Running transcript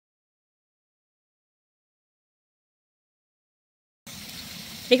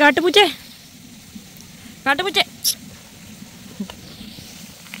ഈ കാട്ടുപൂച്ചേ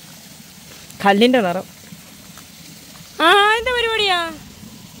കല്ലിൻ്റെ നിറം. എന്താ പരിപാടിയാ?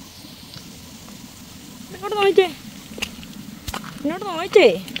 ഇങ്ങോട്ട് നോക്കിയേ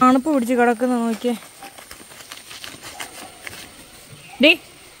തണുപ്പ് പിടിച്ച് കിടക്കുന്ന നോക്കിയേ. ഡീ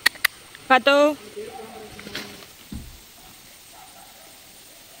കാത്തോ,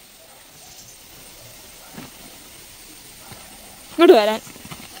 ഇങ്ങോട്ട് വരാൻ.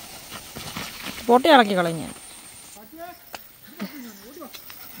 പൊട്ടി ഇളക്കി കളഞ്ഞ.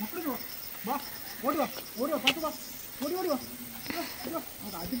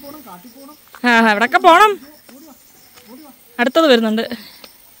 എവിടൊക്കെ പോണം? അടുത്തത് വരുന്നുണ്ട്.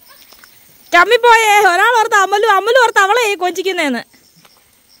 ചമ്മിപ്പോയേ. ഒരാളോർത്ത് അമ്മലു ഓർത്ത് അവളെ കൊഞ്ചിക്കുന്നേന്ന്.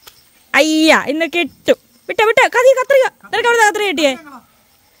 അയ്യ ഇന്ന് കിട്ടും. വിട്ട കത്രിക. നിനക്ക് അവിടെ കത്രിക കിട്ടിയേ?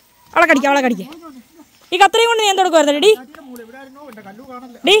 അവളെ കടിക്ക. ഈ കത്രിയും കൊണ്ട് നീ എന്തെടുക്കുമായിരുന്നു?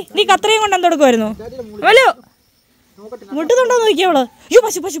 ഡീ നീ കത്രിയും കൊണ്ട് എന്തെടുക്കുമായിരുന്നു? വലു മുട്ടുന്നുണ്ടോ നോക്കിയ അവള്. അയ്യോ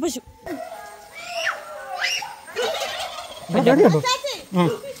പശു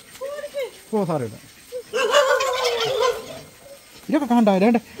ഇതൊക്കെ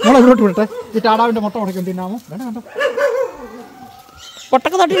കണ്ടോട്ട് വിടട്ടെ. ഈ ടാടാവിന്റെ മുട്ട ഉടക്കും തിന്നാമോ? കണ്ടോ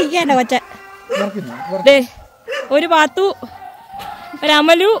പൊട്ടൊക്കെ തൊട്ടിരിക്കാൻ്റെ കൊച്ച. ഒരു പാത്തു, ഒരു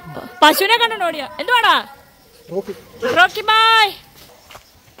അമലു, പശുവിനെ കണ്ടോടിയ. എന്തുവാടാ? Rocky bye.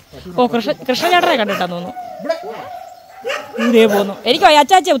 ഓ കൃഷ്ണചേട്ടനെ കണ്ടിട്ടാന്ന് തോന്നുന്നു. ഇതേ പോന്നു. എനിക്ക്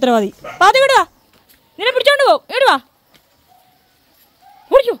അച്ചാച്ചിയ ഉത്തരവാദി. പാതി വിടുക. നിന്നെ പിടിച്ചോണ്ട് പോകും. ഇടുവാ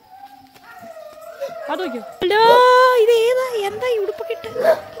ഓടിക്കോ. അത് നോക്കിയോ. ഹലോ, ഇത് ഏതാ? എന്താ ഈ ഉടുപ്പൊക്കെ ഇട്ട്?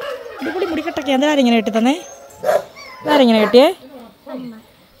 ഇടുപൊടി മുടിക്കെട്ടൊക്കെ എന്തായാലും ഇങ്ങനെ കെട്ടി തന്നേ. ഇതാരെങ്ങനെ കെട്ടിയേ?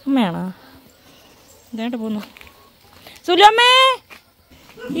 അമ്മയാണോ? ഇതായിട്ട് പോന്നു. സുലമ്മേ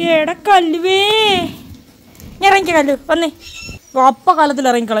എടക്കല്ലുവേ. ഞാൻ ഇറങ്ങിക്ക കല്ലു വന്നേ. അപ്പ കാലത്തിൽ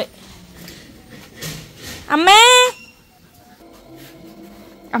ഇറങ്ങിക്കളെ. അമ്മേ,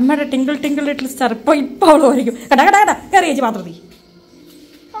 അമ്മയുടെ ടിങ്കിൾ ലിറ്റിൽ സ്റ്റാർ ഇപ്പൊ അവള് ഓടിക്കും. കടാ കയറി ചേച്ചി പാത്രത്തിൽ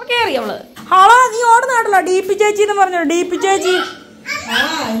കയറി അവള്. ഹളോ, നീ ഓടുന്ന കേട്ടല്ലോ. ഡി.പി ചേച്ചി എന്ന് പറഞ്ഞു. ഡി.പി ചേച്ചി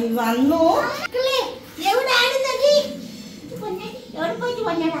വന്നു.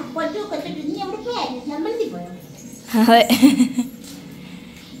 അതെ,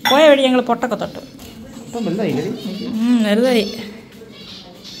 പോയ വഴി ഞങ്ങൾ പൊട്ടൊക്കെ തൊട്ടു. വലുതായി.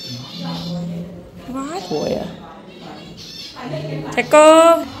 പോയ ചെക്കോ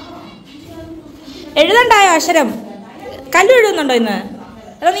എഴുതണ്ടായോ അക്ഷരം? കല്ലു എഴുതുന്നുണ്ടോ ഇന്ന്?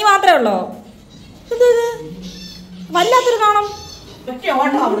 അല്ല നീ മാത്രമേ ഉള്ളോ? വല്ലാത്തൊരു കാണും.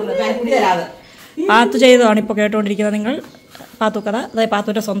 പാത്തു ചെയ്തതാണ് ഇപ്പൊ കേട്ടോണ്ടിരിക്കുന്നത് നിങ്ങൾ. പാത്തു കഥ. അതായത്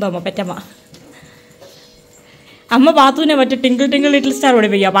പാത്തുവിന്റെ സ്വന്തം അമ്മ, പെറ്റമ്മ. അമ്മ പാത്തുവിനെ മറ്റേ ടിങ്കിൾ ലിറ്റിൽ സ്റ്റാർ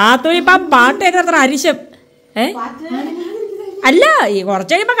പഠിപ്പിക്കുക. പാത്തു ഇപ്പൊ പാട്ട് കേൾക്കുന്ന അരിശം. അല്ല, ഈ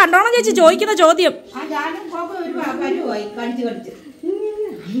കുറച്ച് കഴിയുമ്പോ കണ്ടോണം ചേച്ചി ചോദിക്കുന്ന ചോദ്യം.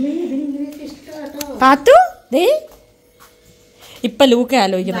 പാത്തു ദേ ഇപ്പൊ ലൂക്ക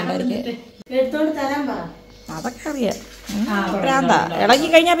ആലോചിക്കുന്നുണ്ടായിരിക്കും. അതൊക്കെ അറിയാം. പ്രാന്താ. ഇളകി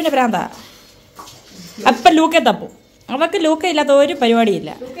കഴിഞ്ഞാ പിന്നെ പ്രാന്താ. അപ്പൊ ലൂക്കെ തപ്പും. അവക്ക് ലൂക്ക ഇല്ലാത്ത ഒരു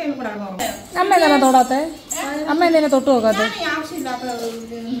പരിപാടിയില്ല. അമ്മ എന്താണ് തൊടാത്ത? അമ്മ എന്തിനാ തൊട്ട് നോക്കാത്ത?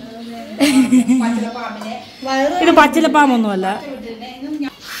 ഇത് പച്ചിലപ്പാമൊന്നുമല്ല.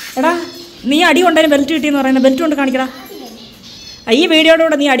 എടാ, നീ അടി കൊണ്ടതിന് ബെൽറ്റ് കിട്ടിയെന്ന് പറയുന്നത്. ബെൽറ്റ് കൊണ്ട് കാണിക്കടാ. ഈ വീഡിയോയുടെ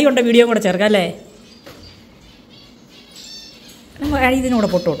കൂടെ നീ അടി കൊണ്ട വീഡിയോ കൂടെ ചേർക്കാം അല്ലേ? ഇതിനൂടെ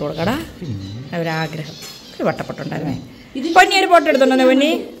പൊട്ട് കൊടുക്കടാ. ഒരാഗ്രഹം. ഒരു വട്ടപ്പൊട്ടുണ്ടായിരുന്നേ. പൊന്നി ഒരു പൊട്ട് എടുത്തോണ്ടോ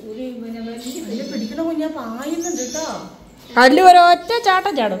പൊന്നി? കല്ലു ഒരൊറ്റ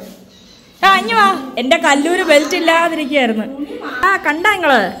ചാട്ടം ചാടും. ഇഞ്ഞു വാ. എന്റെ കല്ലൂര് ബെൽറ്റ് ഇല്ലാതിരിക്കുകയായിരുന്നു. കണ്ട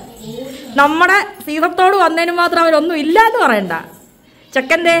നിങ്ങള്? നമ്മുടെ സീതത്തോട് വന്നതിന് മാത്രം അവരൊന്നും ഇല്ലാന്ന് പറയണ്ട.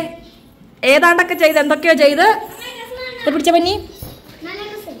 ചെക്കൻ്റെ ഏതാണ്ടൊക്കെ ചെയ്ത് എന്തൊക്കെയോ ചെയ്ത് പിടിച്ച പന്നി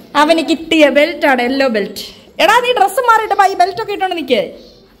അവന് കിട്ടിയ ബെൽറ്റാണ് യെല്ലോ ബെൽറ്റ്. എടാ നീ ഡ്രസ്സ് മാറിയിട്ട് ഈ ബെൽറ്റൊക്കെ ഇട്ടോണ്ട് നിൽക്ക്.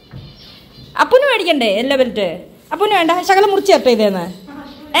 അപ്പുന് മേടിക്കണ്ടേ യെല്ലോ ബെൽറ്റ്? അപ്പുന് വേണ്ട. ശകലം മുറിച്ച് തരട്ടെ ഇതേന്ന്?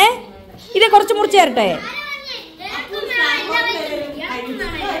 ഇതേ കുറച്ച് മുറിച്ച് തരട്ടെ?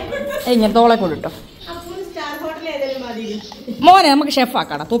 ഇങ്ങനെ തോളെ കൊണ്ടിട്ടോ മോനെ. നമുക്ക് ഷെഫ്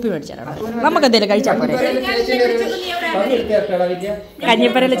ആക്കാടാ. തൊപ്പി മേടിച്ചാടാ. നമുക്ക് എന്തെങ്കിലും കഴിച്ചാൽ പോരെ.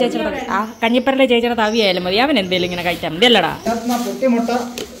 കഞ്ഞിപ്പരയിലെ ചേച്ചിയുടെ തവിയായാലും മതി. അവൻ എന്തേലും ഇങ്ങനെ കഴിച്ചാൽ മതി അല്ലടാ.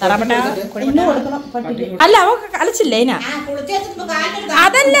 അല്ല അവക്ക് കളിച്ചില്ലേ ഇനാ?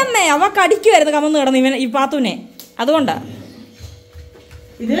 അതല്ലമ്മേ, അവക്ക് അടിക്കുമായിരുന്നു കമന്ന് കിടന്ന് ഇവൻ ഈ പാത്തുവിനെ. അതുകൊണ്ടാ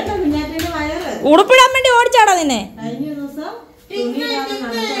ഉടുപ്പിടാൻ വേണ്ടി ഓടിച്ചാടാ നിന്നെ.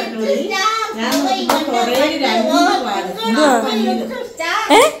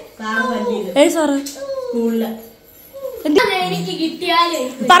 സാറ്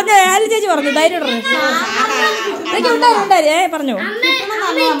പറഞ്ഞു ആലു ചേച്ചി പറഞ്ഞു ധൈര്യം പറഞ്ഞു.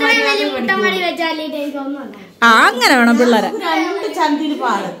 അങ്ങനെ വേണം പിള്ളേരെ.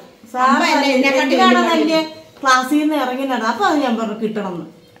 ക്ലാസ്സിൽ നിന്ന് ഇറങ്ങിനാണ്. അപ്പൊ അത് ഞാൻ പറഞ്ഞു കിട്ടണം.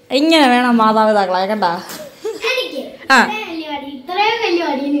 ഇങ്ങനെ വേണം മാതാപിതാക്കളെ കണ്ട.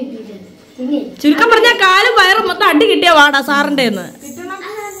 ചുരുക്കം പറഞ്ഞാൽ കാലും വയറും മൊത്തം അടി കിട്ടിയ വാടാ സാറിന്റെ.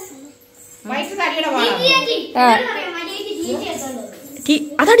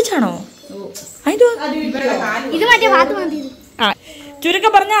 അതടിച്ചാണോ?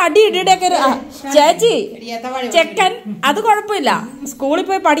 ചുരുക്കം പറഞ്ഞ അടി ഇടിയുടെയൊക്കെ ചേച്ചി ചെക്കൻ അത് കുഴപ്പമില്ല. സ്കൂളിൽ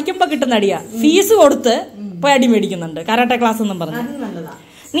പോയി പഠിക്കുമ്പോ കിട്ടുന്ന അടിയാ. ഫീസ് കൊടുത്ത് പോയി അടി മേടിക്കുന്നുണ്ട് കരാട്ടെ ക്ലാസ് എന്നും പറഞ്ഞു.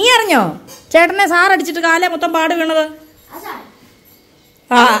 നീ അറിഞ്ഞോ ചേട്ടനെ സാർ അടിച്ചിട്ട് കാലേ മൊത്തം പാട് വീണത്?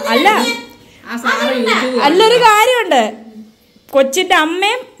 അല്ലൊരു കാര്യമുണ്ട്, കൊച്ചിന്റെ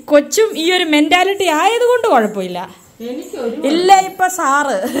അമ്മയും കൊച്ചും ഈ ഒരു മെന്റാലിറ്റി ആയതുകൊണ്ട് കുഴപ്പമില്ല. ഇല്ല ഇപ്പൊ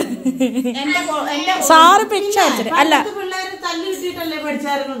സാറ് പിച്ച അല്ല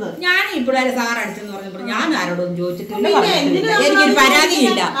ഞാൻ ഈ പിള്ളേരെ സാർ അടിച്ചെന്ന് പറഞ്ഞപ്പോൾ ഞാൻ ആരോടൊന്നും ചോദിച്ചിട്ടില്ല, എനിക്കൊരു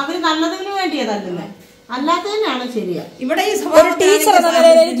പരാതിയില്ല. അവര് നല്ലതിന് വേണ്ടിയതല്ലേ, അല്ലാത്തതിനാണ് ശരിയാ. ഇവിടെ ഒരു ടീച്ചർ എന്ന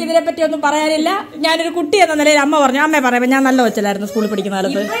നിലയിൽ എനിക്ക് ഇതിനെ പറ്റി ഒന്നും പറയാനില്ല. ഞാനൊരു കുട്ടി എന്ന നിലയിൽ അമ്മ പറഞ്ഞു, അമ്മയെ പറയുമ്പോ ഞാൻ നല്ല വെച്ചല്ലായിരുന്നു സ്കൂളിൽ പഠിക്കുന്ന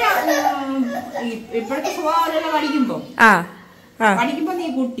കാലത്ത്. ഇപ്പോഴത്തെ സ്വഭാവം പഠിക്കുമ്പോ പഠിക്കുമ്പോ നീ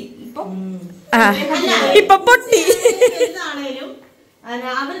കുട്ടി ഇപ്പൊ പൊട്ടി.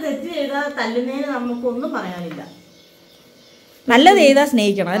 അവര് തെറ്റ് ചെയ്താൽ തല്ലുന്നതിന് നമുക്കൊന്നും പറയാനില്ല. നല്ലത് ചെയ്താൽ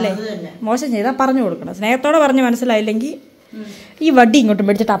സ്നേഹിക്കണം അല്ലേ, മോശം ചെയ്താൽ പറഞ്ഞു കൊടുക്കണം. സ്നേഹത്തോടെ പറഞ്ഞ് മനസ്സിലായില്ലെങ്കിൽ ഈ വടി ഇങ്ങോട്ടും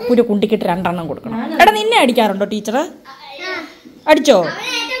മേടിച്ചിട്ട് അപ്പൂര് കുണ്ടിക്കിട്ട് 2 എണ്ണം കൊടുക്കണം. എടാ നിന്നെ അടിക്കാറുണ്ടോ ടീച്ചർ? അടിച്ചോ?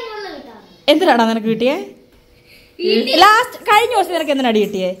 എന്തിനാടാ നിനക്ക് കിട്ടിയേ? ലാസ്റ്റ് കഴിഞ്ഞ ദിവസം നിനക്ക് എന്തിനാ അടി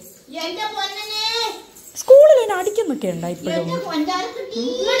കിട്ടിയേ? സ്കൂളിൽ എന്നെ അടിക്കുന്നൊക്കെ ഉണ്ടാ ഇപ്പോഴും?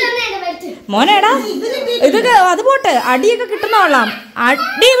 മോനേടാ ഇതൊക്കെ അത് പോട്ടെ, അടിയൊക്കെ കിട്ടുന്ന കൊള്ളാം.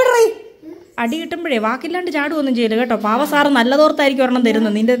 അടി കിട്ടുമ്പോഴേ വാക്കില്ലാണ്ട് ചാടുവൊന്നും ചെയ്യില്ല കേട്ടോ. പാവ സാറ് നല്ലതോർത്തായിരിക്കും ഒരെണ്ണം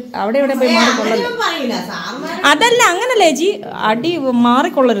തരുന്നത്. നിന്റെ അവിടെ ഇവിടെ പോയി മാറിക്കൊള്ളല്ലോ. അതല്ല അങ്ങനല്ലേ ചേച്ചി, അടി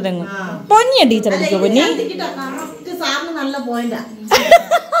മാറിക്കൊള്ളരുതെങ്ങ്. പൊന്നിയ ടീച്ചർ അടിക്കോ? പൊന്നി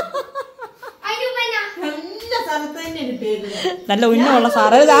നല്ല ഉന്നമുള്ള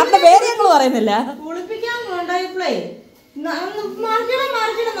സാറ്. സാറിന്റെ പേര് ഞങ്ങൾ പറയുന്നില്ല.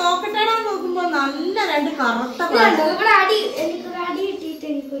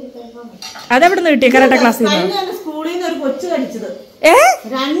 അതെവിടുന്ന് കിട്ടിയ കരാട്ടെ ക്ലാസ്സിൽ? സ്കൂളിൽ നിന്ന് ഒരു കൊച്ചു കടിച്ചത്.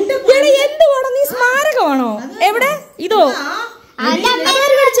 എന്തുവാണോ നീ സ്മാരകമാണോ? എവിടെ ഇതോ? അവന്റെ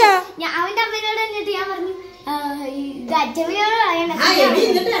അമ്മയോട് എന്നിട്ട് ഞാൻ പറഞ്ഞു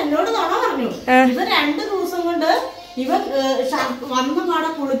എന്നിട്ട് എന്നോട് നുണ പറഞ്ഞു. ഇവർ 2 ദിവസം കൊണ്ട് ഇവർ വന്ന പാടെ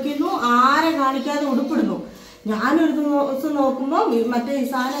കുളിക്കുന്നു, ആരെ കാണിക്കാതെ ഉടുപ്പിടുന്നു. ഞാനൊരു ദിവസം നോക്കുമ്പോ മറ്റേ ഈ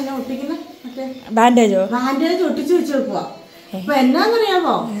സാധനം എന്നെ ഒട്ടിക്കുന്ന മറ്റേ ബാൻഡേജ് ഒട്ടിച്ചു വെച്ചേക്കുവാ. അപ്പൊ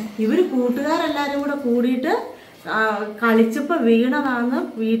എന്നാന്നറിയാമോ, ഇവര് കൂട്ടുകാരെല്ലാരും കൂടെ കൂടിയിട്ട് കളിച്ചപ്പോ വീണതാന്ന്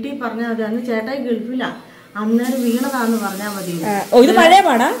വീട്ടിൽ പറഞ്ഞാൽ മതി. അന്ന് ചേട്ടായി ഗൾഫിലാ, അന്നേരം വീണതാന്ന് പറഞ്ഞാ മതി. ഇത് പഴയ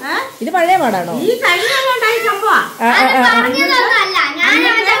പാടാ? ഇത് പഴയ പാടാണോ? ഈ കഴിഞ്ഞുണ്ടായ സംഭവം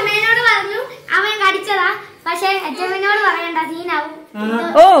അവൻ കടിച്ചതാ. പക്ഷെ അച്ഛനോട് പറയണ്ട, സീനാവും.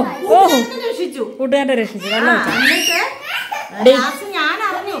 രക്ഷിച്ചു, കൂട്ടുകാരെ രക്ഷിച്ചു. ഞാൻ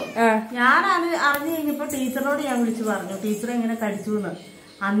അറിഞ്ഞു കഴിഞ്ഞപ്പോ ടീച്ചറോട് ഞാൻ വിളിച്ചു പറഞ്ഞു, ടീച്ചർ എങ്ങനെ കടിച്ചു എന്ന്.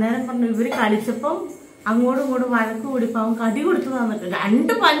 അന്നേരം പറഞ്ഞു ഇവര് കളിച്ചപ്പം അങ്ങോട്ടും ഇങ്ങോട്ടും വഴക്ക് കൂടിപ്പോ അവൻ കടി കൊടുത്തു തന്നിട്ട്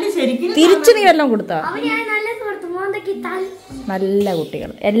 2 പല്ല് ശരിക്കും തിരിച്ചു നീ വല്ലതും കൊടുത്താ? നല്ല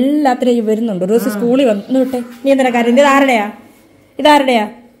കുട്ടികൾ എല്ലാത്തിനും വരുന്നുണ്ട്. ഒരു ദിവസം സ്കൂളിൽ വന്നു വിട്ടെ. നീ എന്തിനാ കാര്യം? ഇതാരുടെയാ? ഇതാരുടെയാ?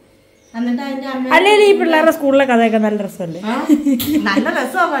 അല്ലെങ്കിൽ ഈ പിള്ളേരുടെ സ്കൂളിലെ കഥയൊക്കെ നല്ല രസമല്ലേ? നല്ല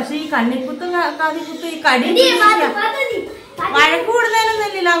രസമാ. പക്ഷെ ഈ കണ്ണിക്കുത്തും കാതിക്കുത്തും ഈ കടി വഴക്ക്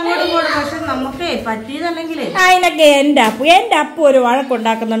കൂടുന്നതിനൊന്നുമില്ല അങ്ങോട്ടും ഇങ്ങോട്ടും. പക്ഷെ നമുക്ക് പറ്റിയതല്ലെങ്കിലേ അതിനൊക്കെ എന്റെ അപ്പു ഒരു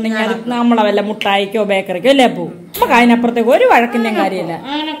വഴക്കുണ്ടാക്കുന്നുണ്ടെങ്കിൽ അത് നമ്മളെ വല്ല മുട്ടായിക്കോ ബേക്കറിക്കോ അല്ലേ അപ്പു? നമുക്ക് അതിനപ്പുറത്തേക്ക് ഒരു വഴക്കിന്റെ കാര്യമില്ല.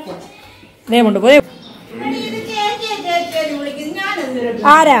 ദേവുണ്ട് പോയി.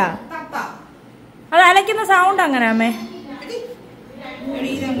 ആരാ അത് അലക്കുന്ന സൗണ്ട്? അങ്ങനെ അമ്മേ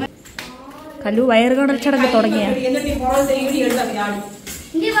കല്ലു വയറുകടച്ചടങ്ങ് തുടങ്ങിയ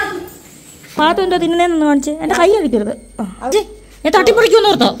പാത്തു എന്തോ തിന്നേന്ന് കാണിച്ച് എന്റെ കൈ അടിക്കരുത്. ഞാൻ തട്ടിപ്പൊളിക്കുമെന്ന്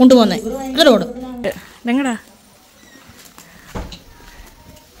ഓർത്തോ കൊണ്ടുപോന്നേ അതിലോട്. നിങ്ങടാ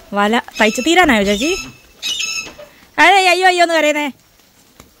വല തയ്ച്ച് തീരാനായോ ചേച്ചി? അതെ അയ്യോ അയ്യോ ഒന്ന് കരയുന്നേ.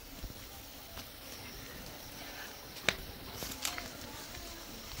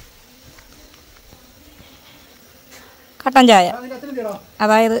 കട്ടൻ ചായ,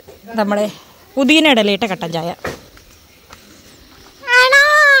 അതായത് നമ്മുടെ പുതിനയിടയിലിട്ട കട്ടൻ ചായ.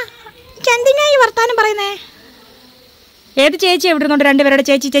 എന്തിനാ ഈ വർത്താനം പറയുന്നേ? ഏത് ചേച്ചി എവിടെ ഇരുന്നോണ്ട് 2 പേരുടെ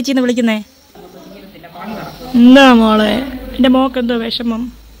ചേച്ചി ചേച്ചി എന്ന് വിളിക്കുന്നേ? എന്താ മോളെ എൻ്റെ മോക്ക് എന്തോ വിഷമം?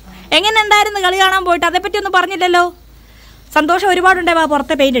 എങ്ങനെ ഉണ്ടായിരുന്നു കളി കാണാൻ പോയിട്ട്? അതേപ്പറ്റി ഒന്നും പറഞ്ഞില്ലല്ലോ. സന്തോഷം ഒരുപാടുണ്ടേ. വാ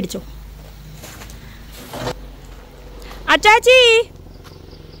പുറത്തെ പെയിന്റ് അടിച്ചു. അച്ചാച്ചി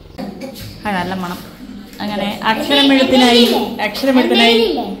നല്ല മണം. അങ്ങനെ അക്ഷരമെഴുത്തിനായി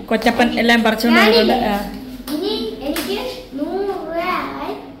കൊച്ചപ്പൻ എല്ലാം പറിച്ചുകൊണ്ട് ഇനി എനിക്ക്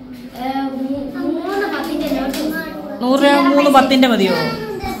 100 രൂപ 3 10-ന്റെ മതിയോ?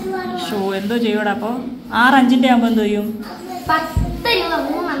 ഷോ എന്തോ ചെയ്യൂടാ. അപ്പോൾ 6 5-ന്റെ ആകുമ്പോൾ എന്തോ ചെയ്യും? 10 രൂപ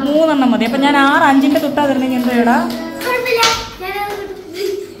 3 മതി. അപ്പം ഞാൻ 6 5-ന്റെ തുട്ടാ തരണമെങ്കിൽ എന്തോ ചെയ്യൂടാ?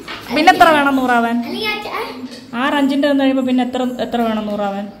 പിന്നെ എത്ര വേണം 100 ആവാൻ? 6 5-ന്റെ വന്നു കഴിയുമ്പോൾ പിന്നെ എത്ര വേണം 100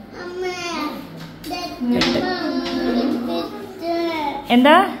 ആവാൻ?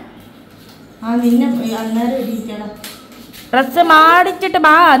 എന്താ ഡ്രസ് മാടിച്ചിട്ട്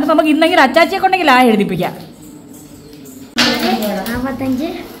ബാ. അത് നമുക്ക് ഇന്നെങ്കിലും അച്ചാച്ചിയെ കൊണ്ടെങ്കിൽ എഴുതിപ്പിക്കാം.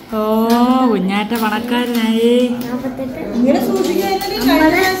 ഓ കുഞ്ഞാറ്റ പണക്കാരനായി.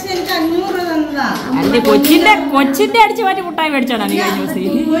 അല്ലെ കൊച്ചിന്റെ അടിച്ചു മാറ്റി മുട്ടായി മേടിച്ചാണ് നീ കഴിഞ്ഞ ദിവസം.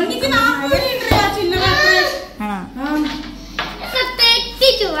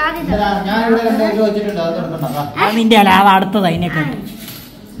 അത് നിന്റെ അല്ല, അത് അടുത്തത് അതിനൊക്കെ.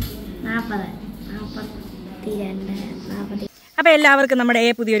 അപ്പോൾ എല്ലാവർക്കും നമ്മുടെ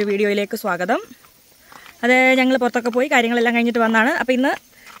പുതിയൊരു വീഡിയോയിലേക്ക് സ്വാഗതം. അത് ഞങ്ങൾ പുറത്തൊക്കെ പോയി കാര്യങ്ങളെല്ലാം കഴിഞ്ഞിട്ട് വന്നാണ്. അപ്പോൾ ഇന്ന്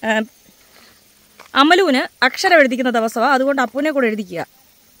അമലുവിന് അക്ഷരം എഴുതിക്കുന്ന ദിവസമാണ്. അതുകൊണ്ട് അപ്പൂനെ കൂടെ എഴുതിക്കുക.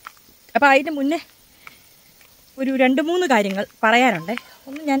 അപ്പോൾ അതിന് മുന്നേ ഒരു 2-3 കാര്യങ്ങൾ പറയാനുണ്ട്.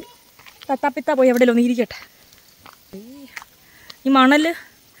 ഒന്ന് ഞാൻ തത്താപ്പിത്ത പോയി എവിടെയെങ്കിലും ഒന്ന് ഇരിക്കട്ടെ. ഈ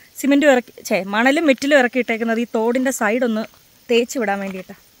മണലും മെറ്റിലും ഇറക്കിയിട്ടേക്കുന്നത് ഈ തോടിൻ്റെ സൈഡൊന്ന് തേച്ച് വിടാൻ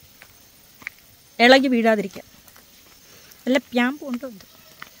വേണ്ടിയിട്ടാണ്, ഇളകി വീഴാതിരിക്കാൻ. നല്ല പ്യാമ്പ് ഉണ്ടോ?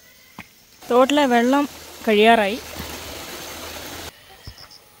 തോട്ടിലെ വെള്ളം കഴിയാറായി.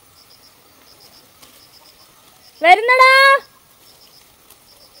 വരുന്നടാ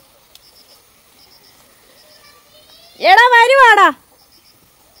എടാ, വരുവാടാ.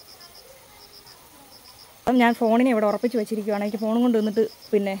 അപ്പം ഞാൻ ഫോണിനെ ഇവിടെ ഉറപ്പിച്ച് വെച്ചിരിക്കുകയാണ്. എനിക്ക് ഫോണും കൊണ്ട് വന്നിട്ട്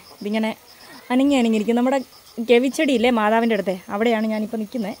പിന്നെ ഇതിങ്ങനെ അനങ്ങിയിരിക്കും. നമ്മുടെ ഗവിച്ചെടിയില്ലേ മാതാവിൻ്റെ അടുത്തെ, അവിടെയാണ് ഞാനിപ്പോൾ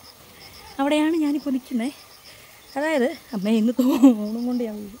നിൽക്കുന്നത്. അതായത് അമ്മേ ഇന്ന് ഫോണും കൊണ്ട്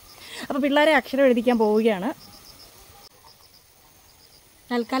ഞാൻ വീഴും. അപ്പോൾ പിള്ളേരെ അക്ഷരം എഴുതിക്കാൻ പോവുകയാണ്.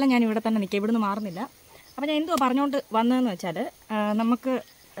 തൽക്കാലം ഞാൻ ഇവിടെ തന്നെ നിൽക്കുക, ഇവിടുന്ന് മാറുന്നില്ല. അപ്പോൾ ഞാൻ എന്തോ പറഞ്ഞുകൊണ്ട് വന്നതെന്ന് വെച്ചാൽ,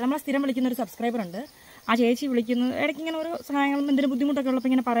 നമ്മളെ സ്ഥിരം വിളിക്കുന്നൊരു സബ്സ്ക്രൈബറുണ്ട്. ആ ചേച്ചി വിളിക്കുന്നത് ഇടയ്ക്ക് ഇങ്ങനെ ഓരോ സഹായങ്ങളും എന്തെങ്കിലും ബുദ്ധിമുട്ടൊക്കെ ഉള്ളപ്പോൾ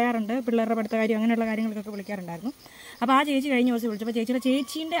ഇങ്ങനെ പറയാറുണ്ട്. പിള്ളേരുടെ പഠിത്ത കാര്യം അങ്ങനെയുള്ള കാര്യങ്ങൾക്കൊക്കെ വിളിക്കാറുണ്ടായിരുന്നു. അപ്പോൾ ആ ചേച്ചി കഴിഞ്ഞ ദിവസം വിളിച്ചപ്പോൾ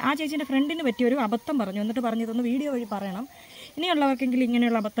ചേച്ചീൻ്റെ ഫ്രണ്ടിന് പറ്റിയൊരു അബദ്ധം പറഞ്ഞു. എന്നിട്ട് പറഞ്ഞതൊന്ന് വീഡിയോ വഴി പറയണം, ഇനിയുള്ളവർക്കെങ്കിലും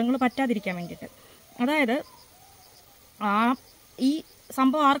ഇങ്ങനെയുള്ള അബദ്ധങ്ങൾ പറ്റാതിരിക്കാൻ വേണ്ടിയിട്ട്. അതായത് ഈ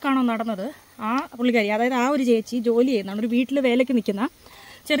സംഭവം ആർക്കാണോ നടന്നത്, ആ പുള്ളിക്കാരി, അതായത് ആ ഒരു ചേച്ചി ജോലി ചെയ്യുന്നതാണ്. ഒരു വീട്ടിൽ വേലയ്ക്ക് നിൽക്കുന്ന,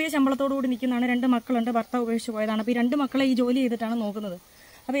 ചെറിയ ശമ്പളത്തോടു കൂടി നിൽക്കുന്നതാണ്. 2 മക്കളുണ്ട്, ഭർത്താവ് ഉപേക്ഷിച്ച് പോയതാണ്. അപ്പോൾ ഈ 2 മക്കളെ ഈ ജോലി ചെയ്തിട്ടാണ് നോക്കുന്നത്.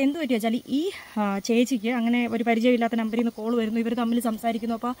 അപ്പോൾ എന്ത് പറ്റി വെച്ചാൽ ഈ ചേച്ചിക്ക് അങ്ങനെ ഒരു പരിചയമില്ലാത്ത നമ്പറിൽ നിന്ന് കോൾ വരുന്നു, ഇവർ തമ്മിൽ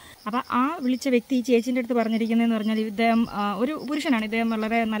സംസാരിക്കുന്നു. അപ്പോൾ ആ വിളിച്ച വ്യക്തി ഈ ചേച്ചീൻ്റെ അടുത്ത് പറഞ്ഞിരിക്കുന്നതെന്ന് പറഞ്ഞാൽ, ഇദ്ദേഹം ഒരു പുരുഷനാണ്, ഇദ്ദേഹം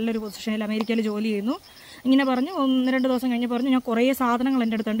വളരെ നല്ലൊരു പൊസിഷനിൽ അമേരിക്കയിൽ ജോലി ചെയ്യുന്നു. ഇങ്ങനെ പറഞ്ഞു. 1-2 ദിവസം കഴിഞ്ഞ് പറഞ്ഞു, ഞാൻ കുറേ സാധനങ്ങൾ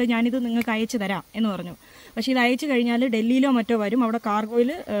എൻ്റെ അടുത്തുണ്ട്, ഞാനിത് നിങ്ങൾക്ക് അയച്ചു തരാം എന്ന് പറഞ്ഞു. പക്ഷേ ഇത് അയച്ചു കഴിഞ്ഞാൽ ഡൽഹിയിലോ മറ്റോ വരും, അവിടെ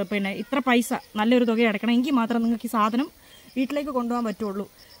കാർഗോയിൽ പിന്നെ ഇത്ര പൈസ നല്ലൊരു തുക അടക്കണം, എങ്കിൽ മാത്രം നിങ്ങൾക്ക് ഈ സാധനം വീട്ടിലേക്ക് കൊണ്ടുപോകാൻ പറ്റുള്ളൂ.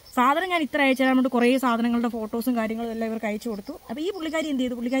 സാധനം ഞാൻ ഇത്ര അയച്ചു തരാൻ വേണ്ടി കുറേ സാധനങ്ങളുടെ ഫോട്ടോസും കാര്യങ്ങളും എല്ലാം ഇവർക്ക് അയച്ചു കൊടുത്തു. അപ്പോൾ ഈ പുള്ളിക്കാരി എന്ത്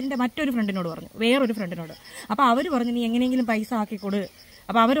ചെയ്തു, പുള്ളിക്കാരിൻ്റെ മറ്റൊരു ഫ്രണ്ടിനോട് പറഞ്ഞു, വേറൊരു ഫ്രണ്ടിനോട്. അപ്പോൾ അവർ പറഞ്ഞു, നീ എങ്ങനെയെങ്കിലും പൈസ ആക്കിക്കൊടു.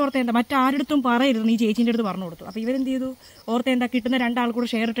 അപ്പോൾ അവരോർത്ത് എന്താ മറ്റാരടുത്തും പറയരുത്, നീ ചേച്ചീൻ്റെ അടുത്ത് പറഞ്ഞു കൊടുത്തു. അപ്പോൾ ഇവരെന്ത് ചെയ്തു, ഓർത്ത് എന്താ കിട്ടുന്ന 2 ആൾ കൂടെ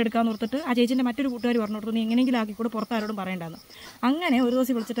ഷെയർ ഇട്ടെടുക്കാന്ന് ഓർത്തിട്ട് ആ ചേച്ചീൻ്റെ മറ്റൊരു കൂട്ടുകാർ പറഞ്ഞു കൊടുത്തു, നീ എങ്ങനെയെങ്കിലും ആക്കിക്കൂടെ, പുറത്താരോടും പറയേണ്ടെന്ന്. അങ്ങനെ ഒരു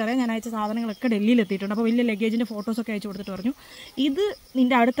ദിവസം വിളിച്ചിട്ട് അറിയാം, ഞാൻ അയച്ച സാധനങ്ങളൊക്കെ ഡൽഹിയിൽ എത്തിയിട്ടുണ്ട്. അപ്പോൾ വലിയ ലഗേജിൻ്റെ ഫോട്ടോസൊക്കെ അയച്ചു കൊടുത്തിട്ട് പറഞ്ഞു, ഇത്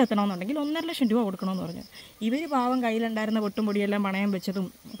നിൻ്റെ അടുത്തെത്തണമെന്നുണ്ടെങ്കിൽ 1.5 ലക്ഷം രൂപ കൊടുക്കണമെന്ന് പറഞ്ഞു. ഇവർ പാവം കയ്യിലുണ്ടായിരുന്ന പൊട്ടും പൊടിയെല്ലാം പണയം വെച്ചതും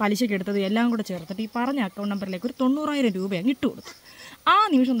പലിശയ്ക്ക് എടുത്തതും എല്ലാം കൂടെ ചേർത്തിട്ട് ഈ പറഞ്ഞ അക്കൗണ്ട് നമ്പറിലേക്ക് ഒരു 90,000 രൂപ അങ്ങ് ഇട്ട് കൊടുത്തു. ആ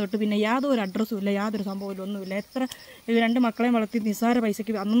നിമിഷം തൊട്ട് പിന്നെ യാതൊരു അഡ്രസ്സും ഇല്ല, യാതൊരു സംഭവമില്ല, ഒന്നുമില്ല. എത്ര 2 മക്കളെയും വളർത്തി നിസ്സാര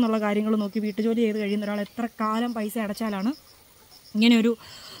പൈസയ്ക്ക് അന്നുള്ള കാര്യങ്ങൾ നോക്കി വീട്ടുജോലി ചെയ്ത് കഴിയുന്ന ഒരാൾ എത്ര കാലം പൈസ അടച്ചാലാണ് ഇങ്ങനെയൊരു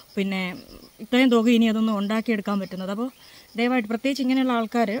പിന്നെ ഇത്രയും തുക ഇനി അതൊന്നും ഉണ്ടാക്കിയെടുക്കാൻ പറ്റുന്നത്? അപ്പോൾ ദയവായിട്ട് പ്രത്യേകിച്ച് ഇങ്ങനെയുള്ള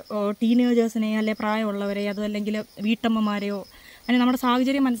ആൾക്കാർ ടീനേജേഴ്സിനെ അല്ലെ പ്രായമുള്ളവരെ, അതല്ലെങ്കിൽ വീട്ടമ്മമാരെയോ, അങ്ങനെ നമ്മുടെ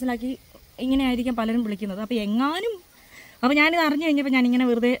സാഹചര്യം മനസ്സിലാക്കി ഇങ്ങനെ ആയിരിക്കും പലരും വിളിക്കുന്നത്. അപ്പോൾ ഞാനിത് അറിഞ്ഞു കഴിഞ്ഞപ്പോൾ ഞാനിങ്ങനെ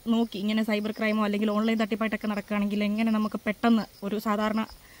വെറുതെ നോക്കി, ഇങ്ങനെ സൈബർ ക്രൈമോ അല്ലെങ്കിൽ ഓൺലൈൻ തട്ടിപ്പായിട്ടൊക്കെ നടക്കുകയാണെങ്കിൽ എങ്ങനെ നമുക്ക് പെട്ടെന്ന് ഒരു സാധാരണ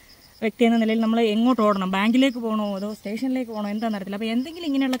വ്യക്തി എന്ന നിലയിൽ നമ്മൾ എങ്ങോട്ട് ഓടണം, ബാങ്കിലേക്ക് പോകണോ അതോ സ്റ്റേഷനിലേക്ക് പോകണോ എന്താണെന്ന് അറിയത്തില്ല. അപ്പോൾ എന്തെങ്കിലും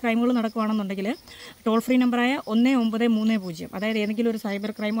ഇങ്ങനെയുള്ള ക്രൈമുകൾ നടക്കുകയാണെന്നുണ്ടെങ്കിൽ ടോൾ ഫ്രീ നമ്പറായ 1930, അതായത് ഏതെങ്കിലും ഒരു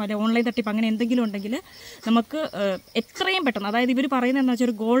സൈബർ ക്രൈമോ അല്ലെങ്കിൽ ഓൺലൈൻ തട്ടിപ്പ് അങ്ങനെ എന്തെങ്കിലും ഉണ്ടെങ്കിൽ നമുക്ക് എത്രയും പെട്ടെന്ന്, അതായത് ഇവർ പറയുന്നത് എന്താ വെച്ചാൽ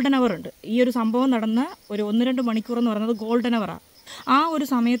ഒരു ഗോൾഡൻ അവർ ഉണ്ട്. ഈ ഒരു സംഭവം നടന്ന ഒരു 1-2 മണിക്കൂർ എന്ന് പറയുന്നത് ഗോൾഡൻ അവറാണ്. ആ ഒരു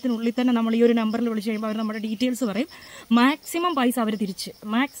സമയത്തിനുള്ളിൽ തന്നെ നമ്മൾ ഈ ഒരു നമ്പറിൽ വിളിച്ച് കഴിയുമ്പോൾ അവർ നമ്മുടെ ഡീറ്റെയിൽസ് പറയും. മാക്സിമം പൈസ അവർ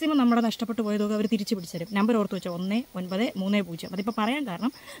മാക്സിമം നമ്മുടെ നഷ്ടപ്പെട്ടു പോയതൊക്കെ അവർ തിരിച്ച് പിടിച്ചു തരും. നമ്പർ ഓർത്ത് വെച്ചാൽ 1930. അതിപ്പോൾ പറയാൻ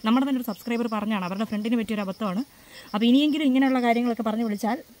കാരണം നമ്മുടെ തന്നെ ഒരു സബ്സ്ക്രൈബർ പറഞ്ഞാണ്, അവരുടെ ഫ്രണ്ടിന് പറ്റിയൊരു അബദ്ധമാണ്. അപ്പോൾ ഇനിയെങ്കിലും ഇങ്ങനെയുള്ള കാര്യങ്ങളൊക്കെ പറഞ്ഞ്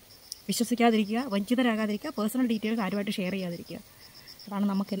വിളിച്ചാൽ വിശ്വസിക്കാതിരിക്കുക, വഞ്ചിതരാകാതിരിക്കുക, പേഴ്സണൽ ഡീറ്റെയിൽസ് ആരുമായിട്ട് ഷെയർ ചെയ്യാതിരിക്കുക. അതാണ്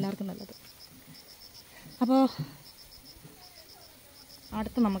നമുക്ക് എല്ലാവർക്കും നല്ലത്. അപ്പോൾ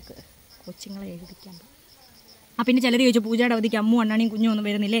അടുത്ത് നമുക്ക് കൊച്ചുങ്ങളെ എഴുതിക്കാൻ പോകും. പിന്നെ ചിലർ ചോദിച്ചു പൂജയുടെ അവധിക്ക് അമ്മു അണ്ണാണിയും കുഞ്ഞും ഒന്നും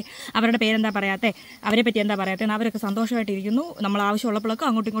വരുന്നില്ലേ, അവരുടെ പേരെന്താ പറയാത്തെ, അവരെ പറ്റി എന്താ പറയാത്തെ. അവരൊക്കെ സന്തോഷമായിട്ടിരിക്കുന്നു. നമ്മൾ ആവശ്യമുള്ളപ്പോഴൊക്കെ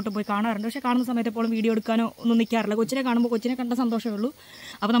അങ്ങോട്ടും ഇങ്ങോട്ടും പോയി കാണാറുണ്ട്. പക്ഷേ കാണുന്ന സമയത്ത് എപ്പോഴും വീഡിയോ എടുക്കാനോ ഒന്നും നിൽക്കാറില്ല. കൊച്ചിനെ കാണുമ്പോൾ കൊച്ചിനെ കണ്ട സന്തോഷമേ ഉള്ളൂ.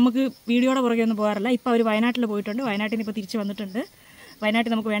 അപ്പോൾ നമുക്ക് വീഡിയോയുടെ പുറകെ ഒന്നും പോകാറില്ല. ഇപ്പോൾ അവർ വയനാട്ടിൽ പോയിട്ടുണ്ട്. വയനാട്ടിൽ നിന്ന് ഇപ്പോൾ തിരിച്ച് വന്നിട്ടുണ്ട്.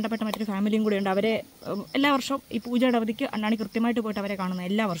 വയനാട്ടിൽ നമുക്ക് വേണ്ടപ്പെട്ട മറ്റൊരു ഫാമിലിയും കൂടെ ഉണ്ട്. അവരെ എല്ലാ വർഷവും ഈ പൂജയുടെ അവധിക്ക് അണ്ണാണി കൃത്യമായിട്ട് പോയിട്ട് അവരെ കാണുന്നത്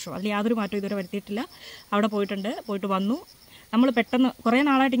എല്ലാ വർഷവും. അതിൽ യാതൊരു മാറ്റവും ഇതുവരെ വരുത്തിയിട്ടില്ല. അവിടെ പോയിട്ട് വന്നു. നമ്മൾ പെട്ടെന്ന് കുറേ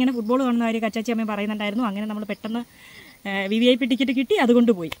നാളായിട്ട് ഇങ്ങനെ ഫുട്ബോൾ കാണുന്ന കാര്യം അച്ചാച്ചി അമ്മയും പറയുന്നുണ്ടായിരുന്നു. അങ്ങനെ നമ്മൾ പെട്ടെന്ന് VIP ടിക്കറ്റ് കിട്ടി,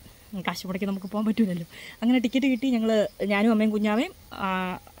 അതുകൊണ്ട് പോയി. കാശ് മുടക്കി നമുക്ക് പോകാൻ പറ്റില്ലല്ലോ. അങ്ങനെ ടിക്കറ്റ് കിട്ടി. ഞാനും അമ്മയും കുഞ്ഞാവയും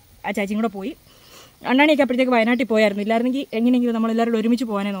അച്ചാച്ചിയും കൂടെ പോയി. അണ്ണാണിയൊക്കെ അപ്പോഴത്തേക്ക് വയനാട്ടിൽ പോയായിരുന്നു. ഇല്ലായിരുന്നെങ്കിൽ എങ്ങനെയെങ്കിലും നമ്മളെല്ലാവരും ഒരുമിച്ച്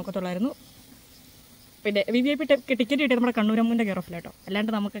പോകാനേ നോക്കത്തുള്ളായിരുന്നു. പിന്നെ VIP ടിക്കറ്റ് കിട്ടിയത് നമ്മുടെ കണ്ണൂരമ്മൂൻ്റെ കെയർ ഓഫിൽ കേട്ടോ.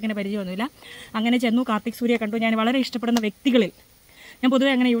 അല്ലാണ്ട് നമുക്കങ്ങനെ പരിചയമൊന്നുമില്ല. അങ്ങനെ ചെന്നു. കാർത്തിക് സൂര്യ കണ്ടു. ഞാൻ വളരെ ഇഷ്ടപ്പെടുന്ന വ്യക്തികളിൽ, ഞാൻ പൊതുവെ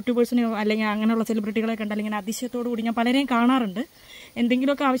അങ്ങനെ യൂട്യൂബേഴ്സിനെയോ അല്ലെങ്കിൽ അങ്ങനെയുള്ള സെലിബ്രിറ്റികളെ കണ്ടാൽ ഇങ്ങനെ അതിശയത്തോടു കൂടി ഞാൻ പലരെയും കാണാറുണ്ട്.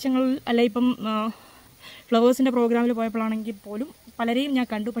 എന്തെങ്കിലുമൊക്കെ ആവശ്യങ്ങൾ അല്ല, ഇപ്പം ഫ്ലവേഴ്സിൻ്റെ പ്രോഗ്രാമിൽ പോയപ്പോഴാണെങ്കിൽ പോലും പലരെയും ഞാൻ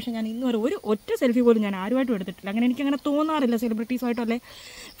കണ്ടു. പക്ഷേ ഞാൻ ഇന്നുവരെ ഒറ്റ സെൽഫി പോലും ഞാൻ ആരുമായിട്ടും എടുത്തിട്ടില്ല. അങ്ങനെ എനിക്കങ്ങനെ തോന്നാറില്ല സെലിബ്രിറ്റീസുമായിട്ടോ അല്ലെ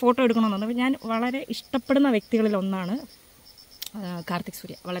ഫോട്ടോ എടുക്കണമെന്ന്. അപ്പോൾ ഞാൻ വളരെ ഇഷ്ടപ്പെടുന്ന വ്യക്തികളിൽ ഒന്നാണ് കാർത്തിക്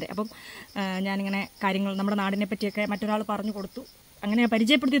സൂര്യ. വളരെ. അപ്പം ഞാനിങ്ങനെ കാര്യങ്ങൾ നമ്മുടെ നാടിനെ പറ്റിയൊക്കെ മറ്റൊരാൾ പറഞ്ഞു കൊടുത്തു. അങ്ങനെ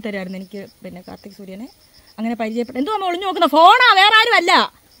പരിചയപ്പെടുത്തി തരുമായിരുന്നു എനിക്ക്. പിന്നെ കാർത്തിക് സൂര്യനെ അങ്ങനെ പരിചയപ്പെട്ടു. എന്തോ അമ്മ ഒളിഞ്ഞു നോക്കുന്ന ഫോണാ, വേറെ ആരും അല്ല.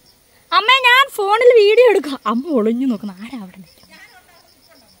 അമ്മേ ഞാൻ ഫോണിൽ വീഡിയോ എടുക്കുക. അമ്മ ഒളിഞ്ഞു നോക്കുന്ന ആരാ അവിടെ നിൽക്കുന്നത്?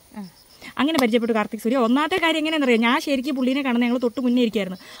 അങ്ങനെ പരിചയപ്പെട്ടു കാർത്തിക് സൂര്യ. ഒന്നാമത്തെ കാര്യം എങ്ങനെയാണെന്നറിയാം, ഞാൻ ശരിക്കും പുള്ളീനെ കാണുന്നത് ഞങ്ങൾ തൊട്ട് മുന്നേ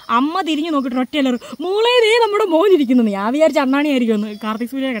ഇരിക്കുകയായിരുന്നു. അമ്മ തിരിഞ്ഞു നോക്കിയിട്ട് ഒറ്റയല്ലർ മൂളേതേ നമ്മുടെ മോനിരിക്കുന്നു. ഞാൻ വിചാരിച്ച അണ്ണാണിയായിരിക്കും ഒന്ന്.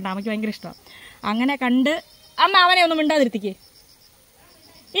 കാർത്തിക് സൂര്യ കണ്ട അമ്മയ്ക്ക് ഭയങ്കര ഇഷ്ടമാണ്. അങ്ങനെ കണ്ട് അമ്മ അവനെ ഒന്നും മിണ്ടാതിരുത്തിക്കേ,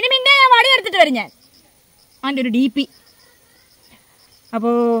 ഇനി മിണ്ടേ ഞാൻ വടി എടുത്തിട്ട് വരും ഞാൻ. അവൻ്റെ ഒരു DP.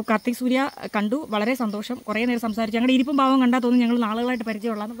 അപ്പോൾ കാർത്തിക് സൂര്യ കണ്ടു. വളരെ സന്തോഷം. കുറേ നേരം സംസാരിച്ചു. ഞങ്ങളുടെ ഇരിപ്പും ഭാവം കണ്ടാൽ തോന്നുന്നു ഞങ്ങൾ നാളുകളായിട്ട്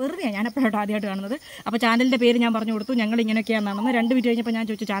പരിചയമുള്ളതാണ്. വെറുതെ ഞാനെപ്പോഴായിട്ട് ആദ്യമായിട്ട് കാണുന്നത്. അപ്പോൾ ചാനലിൻ്റെ പേര് ഞാൻ പറഞ്ഞു കൊടുത്തു, ഞങ്ങൾ ഇങ്ങനെയൊക്കെയാണെന്ന്. 2 മിനിറ്റ് കഴിഞ്ഞപ്പോൾ ഞാൻ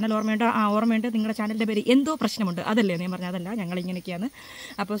ചോദിച്ചു ചാനൽ ഓർമ്മയുണ്ട്? ഓർമ്മയുണ്ട്. നിങ്ങളുടെ ചാനലിൻ്റെ പേര് എന്തോ പ്രശ്നമുണ്ട് അതല്ലേ? ഞാൻ പറഞ്ഞു അതല്ല, ഞങ്ങൾ ഇങ്ങനെയൊക്കെയാണ്.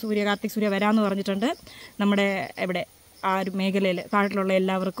 അപ്പോൾ കാർത്തിക് സൂര്യ വരാമെന്ന് പറഞ്ഞിട്ടുണ്ട്. നമ്മുടെ ഇവിടെ ആ ഒരു മേഖലയിൽ താഴെയുള്ള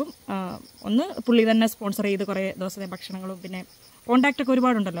എല്ലാവർക്കും ഒന്ന് പുള്ളി തന്നെ സ്പോൺസർ ചെയ്ത് കുറേ ദിവസത്തെ ഭക്ഷണങ്ങളും പിന്നെ കോൺടാക്റ്റൊക്കെ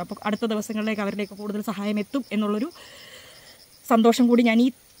ഒരുപാടുണ്ടല്ലോ. അപ്പോൾ അടുത്ത ദിവസങ്ങളിലേക്ക് അവരിലേക്ക് കൂടുതൽ സഹായം എത്തും എന്നുള്ളൊരു സന്തോഷം കൂടി ഞാൻ ഈ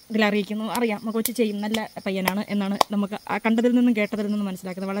ഇതിലറിയിക്കുന്നു. അറിയാം കൊച്ചു ചെയ്യും, നല്ല പയ്യനാണ് എന്നാണ് നമുക്ക് കണ്ടതിൽ നിന്നും കേട്ടതിൽ നിന്നും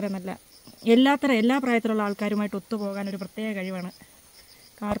മനസ്സിലാക്കുന്നത്. വളരെ നല്ല എല്ലാ പ്രായത്തിലുള്ള ആൾക്കാരുമായിട്ട് ഒത്തുപോകാൻ ഒരു പ്രത്യേക കഴിവാണ്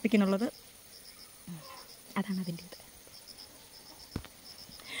കാർത്തിക്കിനുള്ളത്. അതാണ് അതിൻ്റെ ഇത്.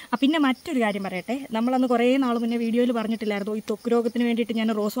 പിന്നെ മറ്റൊരു കാര്യം പറയട്ടെ. നമ്മളന്ന് കുറേ നാൾ മുന്നേ വീഡിയോയിൽ പറഞ്ഞിട്ടില്ലായിരുന്നു ഈ ത്വക്ക് രോഗത്തിന് വേണ്ടിയിട്ട് ഞാൻ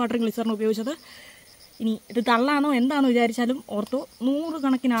റോസ് വാട്ടർ ഗ്ലിസറിൻ ഉപയോഗിച്ചത്. ഇനി ഇത് തള്ളാണോ എന്താണെന്ന് വിചാരിച്ചാലും ഓർത്തോ, 100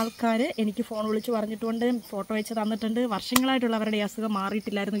 കണക്കിന് ആൾക്കാർ എനിക്ക് ഫോൺ വിളിച്ച് പറഞ്ഞിട്ടുണ്ട്, ഫോട്ടോ അയച്ച് തന്നിട്ടുണ്ട്. വർഷങ്ങളായിട്ടുള്ള അവരുടെ അസുഖം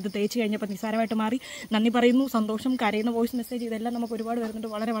മാറിയിട്ടില്ലായിരുന്നു. ഇത് തേച്ച് കഴിഞ്ഞപ്പോൾ നിസ്സാരമായിട്ട് മാറി. നന്ദി പറയുന്നു, സന്തോഷം, കരയുന്ന വോയിസ് മെസ്സേജ് ഇതെല്ലാം നമുക്ക് ഒരുപാട് വരുന്നുണ്ട്.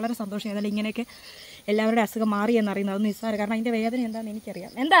 വളരെ വളരെ സന്തോഷം. ഏതായാലും ഇങ്ങനെയൊക്കെ എല്ലാവരുടെ അസുഖം മാറി എന്നറിയുന്നത് അത് നിസ്സാരം. കാരണം അതിൻ്റെ വേദന എന്താണെന്ന്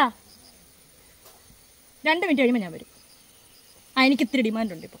എനിക്കറിയാം. എന്താ 2 മിനിറ്റ് കഴിയുമ്പോൾ ഞാൻ വരും. എനിക്ക് ഇത്തിരി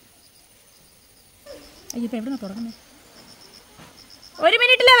ഡിമാൻഡുണ്ട് ഇപ്പം. ഇപ്പം എവിടെ നിന്നാണ് തുടങ്ങുന്നത്? 1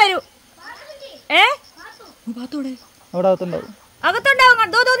 മിനിറ്റിലേ വരൂ. ബാത്തോടെ അവിടെ അകത്തുണ്ടാവും. അകത്തുണ്ടാവും.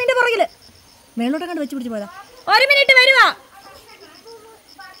 നിന്റെ പുറകില് മേളോട്ടെ കണ്ട് വെച്ച് പിടിച്ച് പോയതാ. 1 മിനിറ്റ് വരുവാ.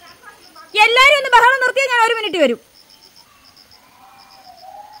 എല്ലാരും ഒന്ന് ബഹളം നിർത്തിയാൽ ഞാൻ 1 മിനിറ്റ് വരും.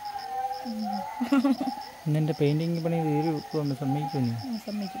 എന്റെ പെയിന്റിങ് പണി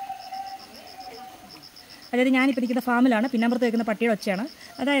സമ്മതിക്കും. അതായത് ഞാനിപ്പോൾ ഇരിക്കുന്ന ഫാമിലാണ്. പിന്നമ്പുറത്ത് വെക്കുന്ന പട്ടിയുടെ ഒച്ചയാണ്.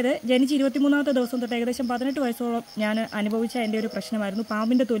 അതായത് ജനിച്ച് 23ാമത്തെ ദിവസം തൊട്ട് ഏകദേശം 18 വയസ്സോളം ഞാൻ അനുഭവിച്ച എൻ്റെ ഒരു പ്രശ്നമായിരുന്നു.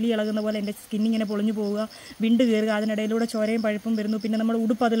 പാമ്പിൻ്റെ തൊലി ഇളകുന്ന പോലെ എൻ്റെ സ്കിന്നിങ്ങനെ പൊളിഞ്ഞു പോവുക, വിണ്ട് കയറുക, അതിനിടയിലൂടെ ചോരയും പഴുപ്പും വരുന്നു. പിന്നെ നമ്മൾ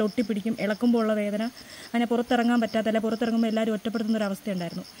ഉടുപ്പ് അതിൽ ഒട്ടിപ്പിടിക്കും, ഇളക്കുമ്പോൾ ഉള്ള വേദന, അങ്ങനെ പുറത്തിറങ്ങാൻ പറ്റാത്തല്ല. പുറത്തിറങ്ങുമ്പോൾ എല്ലാവരും ഒറ്റപ്പെടുത്തുന്ന ഒരു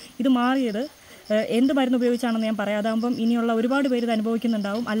അവസ്ഥയുണ്ടായിരുന്നു. ഇത് മാറിയത് എന്ത് മരുന്ന് ഉപയോഗിച്ചാണെന്ന് ഞാൻ പറയാം. അതാകുമ്പം ഇനിയുള്ള ഒരുപാട് പേര് ഇത്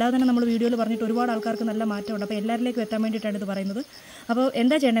അനുഭവിക്കുന്നുണ്ടാവും. അല്ലാതെ തന്നെ നമ്മൾ വീഡിയോയിൽ പറഞ്ഞിട്ട് ഒരുപാട് ആൾക്കാർക്ക് നല്ല മാറ്റമുണ്ട്. അപ്പോൾ എല്ലാവരിലേക്കും എത്താൻ വേണ്ടിയിട്ടാണ് ഇത് പറയുന്നത്. അപ്പോൾ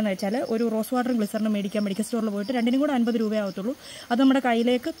എന്താ ചെയ്യേണ്ടതെന്ന് വെച്ചാൽ ഒരു റോസ് വാട്ടറും ഗ്ലിസറിനും മേടിക്കാൻ മെഡിക്കൽ സ്റ്റോറിൽ പോയിട്ട് 2നും കൂടെ 50 രൂപയാവത്തുള്ളൂ. അത് നമ്മുടെ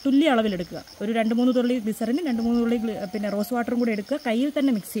കയ്യിലേക്ക് തുല്യ അളവിലെടുക്കുക. ഒരു 2-3 തുള്ളി ഗ്ലിസറിനും 2-3 തുള്ളി പിന്നെ റോസ് വാട്ടറും കൂടി എടുക്കുക. കയ്യിൽ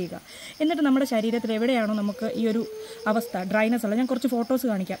തന്നെ മിക്സ് ചെയ്യുക. എന്നിട്ട് നമ്മുടെ ശരീരത്തിൽ എവിടെയാണോ നമുക്ക് ഈ ഒരു അവസ്ഥ ഡ്രൈനെസ് ഉള്ളത്, ഞാൻ കുറച്ച് ഫോട്ടോസ്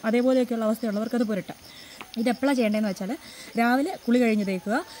കാണിക്കാം, അതേപോലെയൊക്കെയുള്ള അവസ്ഥയുള്ളവർക്ക് അത് പുരട്ടാം. ഇതെപ്പോഴാണ് ചെയ്യേണ്ടതെന്ന് വെച്ചാൽ രാവിലെ കുളി കഴിഞ്ഞ്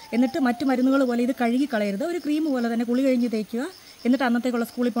തേക്കുക. എന്നിട്ട് മറ്റു മരുന്നുകൾ പോലെ ഇത് കഴുകി കളയരുത്. ഒരു ക്രീം പോലെ തന്നെ കുളി കഴിഞ്ഞ് തേക്കുക. എന്നിട്ട് അന്നത്തേക്കുള്ള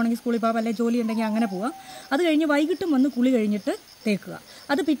സ്കൂളിൽ പോകണമെങ്കിൽ സ്കൂളിൽ പോകാം, അല്ലെങ്കിൽ ജോലി ഉണ്ടെങ്കിൽ അങ്ങനെ പോവാം. അത് കഴിഞ്ഞ് വൈകിട്ടും വന്ന് കുളി കഴിഞ്ഞിട്ട് തേക്കുക.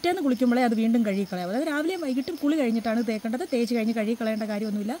 അത് പിറ്റേന്ന് കുളിക്കുമ്പോഴേ അത് വീണ്ടും കഴുകി കളയാം. അതായത് രാവിലെയും വൈകിട്ടും കുളി കഴിഞ്ഞിട്ടാണ് തേക്കേണ്ടത്. തേച്ച് കഴിഞ്ഞ് കഴുകി കളയേണ്ട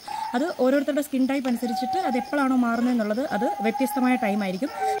കാര്യമൊന്നുമില്ല. അത് ഓരോരുത്തരുടെ സ്കിൻ ടൈപ്പ് അനുസരിച്ചിട്ട് അത് എപ്പോഴാണോ മാറുന്നതെന്നുള്ളത് അത് വ്യത്യസ്തമായ ടൈമായിരിക്കും.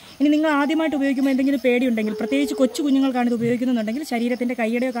 ഇനി നിങ്ങൾ ആദ്യമായിട്ട് ഉപയോഗിക്കുമ്പോൾ എന്തെങ്കിലും പേടിയുണ്ടെങ്കിൽ, പ്രത്യേകിച്ച് കൊച്ചു കുഞ്ഞുങ്ങൾക്കാണ് ഇത് ഉപയോഗിക്കുന്നുണ്ടെങ്കിൽ, ശരീരത്തിൻ്റെ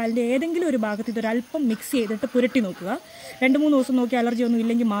കൈയുടെയോ കാലിൻ്റെ ഏതെങ്കിലും ഒരു ഭാഗത്ത് ഇതൊരല്പം മിക്സ് ചെയ്തിട്ട് പുരട്ടി നോക്കുക. 2-3 ദിവസം നോക്കി അലർജി ഒന്നും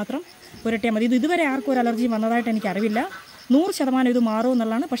ഇല്ലെങ്കിൽ മാത്രം പുരട്ടിയാൽ മതി. ഇത് ഇതുവരെ ആർക്കും ഒരു അലർജി വന്നതായിട്ട് എനിക്കറിവില്ല. 100% ഇത് മാറും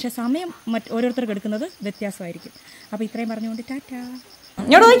എന്നുള്ളതാണ്. പക്ഷേ സമയം ഓരോരുത്തർക്ക് എടുക്കുന്നത് വ്യത്യാസമായിരിക്കും. അപ്പോൾ ഇത്രയും പറഞ്ഞുകൊണ്ട് ടാറ്റാ.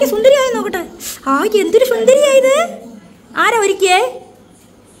 ഞോട് നോക്കി സുന്ദരിയായി നോക്കട്ടെ. ആ എന്തൊരു സുന്ദരിയായത്. ആരാ ഒരുക്കിയേ?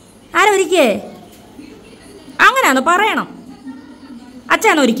 അങ്ങനെയാണോ പറയണം?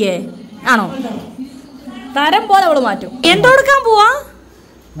 അച്ഛനാണോ ഒരുക്കിയേ? ആണോ? തരം പോലെ അവള് മാറ്റും. എന്തെടുക്കാൻ പോവാ?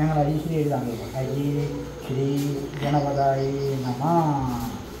 ഞങ്ങൾ ഹരിശ്രീ എഴുതാൻ പോകും. ഹരി ശ്രീ ഗണപതായ നമഃ.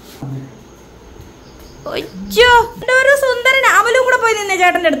 ഒരു സുന്ദരൻ. അവലും കൂടെ പോയി നിന്നേ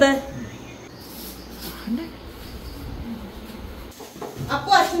ചേട്ടന്റെ അടുത്ത്. അപ്പു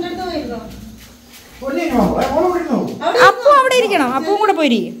അച്ഛൻ്റെ അടുത്ത് പോയിരുന്നോ? അപ്പു അവിടെ ഇരിക്കണം. അപ്പും കൂടെ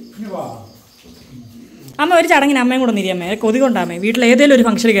പോയിരിക്കും. അമ്മ ഒരു ചടങ്ങിന് അമ്മയും കൂടെ നിരിയമ്മേ. കൊതി കൊണ്ടാമേ. വീട്ടിൽ ഏതെങ്കിലും ഒരു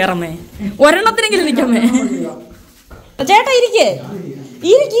ഫംഗ്ഷന് കയറമ്മേ. ഒരെണ്ണത്തിനെങ്കിലും നിൽക്കമ്മേ. ചേട്ടാ ഇരിക്കേ.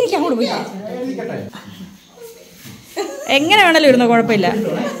 അങ്ങോട്ട് പോയി. എങ്ങനെ വേണല്ലോ ഇരുന്നോ, കുഴപ്പമില്ല.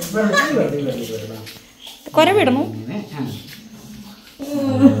 കൊരവിടണു.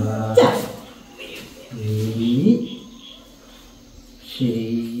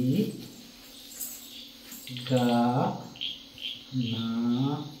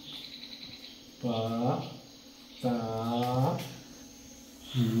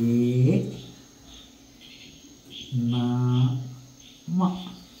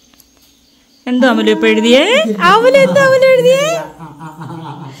 എന്താ അമലു ഇപ്പൊ എഴുതിയേ? അവലെന്താ എഴുതിയേ?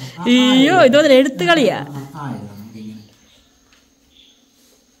 അയ്യോ ഇതോ എഴുത്ത് കളിയാ.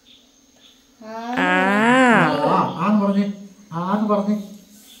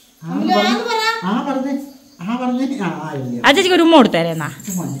 അച്ഛക്ക് ഒരു ഉമ്മ കൊടുത്തേരെന്നാ.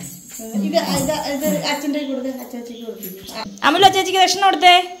 അമലു അച്ചേച്ചിക്ക് ദക്ഷിണ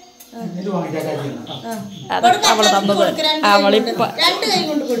കൊടുത്തേ. അവള് തന്നത് അവളിപ്പ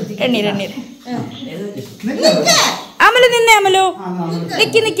എണ്ണീര്. അമലു നിന്നേ. അമലു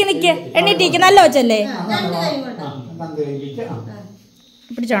നിക്ക് എണ്ണീറ്റിക്ക്. നല്ല വെച്ചല്ലേ?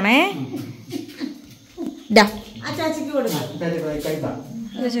 പിടിച്ചോണേ.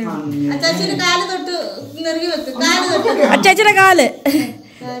 അച്ചാച്ചിയുടെ കാല്.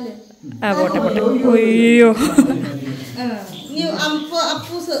 ആ പോട്ടെ. അയ്യോ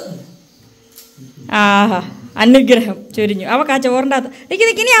ആഹാ അനുഗ്രഹം ചൊരിഞ്ഞു. അവക്ക് ആ ചോറിൻ്റെ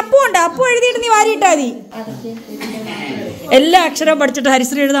അകത്ത് ഇനി അപ്പു ഉണ്ട്. അപ്പു എഴുതിയിട്ട് നീ വാരിയിട്ടാ മതി. എല്ലാ അക്ഷരവും പഠിച്ചിട്ട്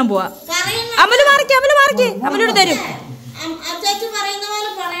ഹരിശ്രീ എഴുതാൻ പോവാ. അമലു മാറിക്ക്. അമലോട് തരും.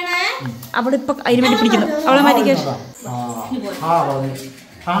 അവിടെ ഇപ്പൊ അതിന് വേണ്ടി പിടിക്കുന്നു. അവളെ മാറ്റിക്കേ.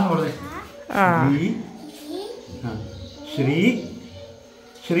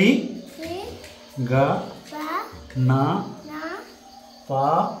 ശ്രീ ഗ ന പ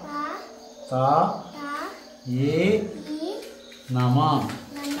ത യേ നമ.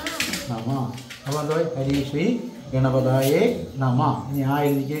 അപ്പോൾ എന്താ ഹരിശ്രീ ഗണപതായേ നമ. ഇനി ആ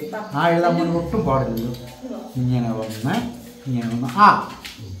എഴുതിക്ക്. ആ എഴുതാൻ മുന്നേ ഒട്ടും പാടില്ലല്ലോ. ഇങ്ങനെ വന്ന്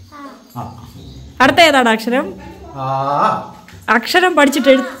അടുത്ത ഏതാണ് അക്ഷരം? അക്ഷരം പഠിച്ചിട്ട്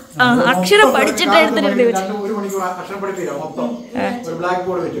എഴുത്തിനെഴുതി വെച്ചു.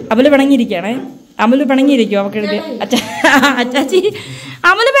 അമല് പിണങ്ങിയിരിക്കുകയാണേ. അമല് പിണങ്ങിയിരിക്കുവോ? അവക്ക് എഴുതി. അച്ചാച്ചി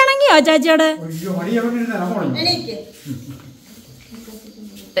അമല് പിണങ്ങിയോ അച്ചാച്ചിയോട്?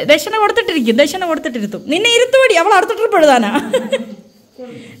 ദക്ഷിണ കൊടുത്തിട്ടിരുത്തും. നിന്നെ ഇരുത്തുപടി. അവൾ അടുത്ത ട്രിപ്പ് എഴുതാനാ.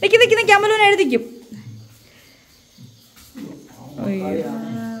 നിക്ക് അമലുവിനെ എഴുതിക്കും.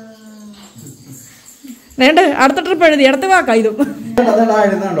 വേണ്ട അടുത്ത ട്രിപ്പ് എഴുതി. അടുത്ത വാക്കാ ഇതും.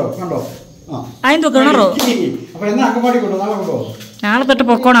 അതെന്തോ കിണറോ? നാളെ തൊട്ട്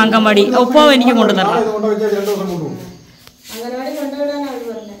പൊക്കോണം അങ്കൻവാടി. ഒപ്പോ എനിക്ക് കൊണ്ടുതരണം.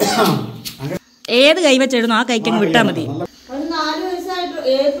 ഏത് കൈ വെച്ചെഴുന്നോ ആ കൈക്കങ്ങ് വിട്ടാ മതി.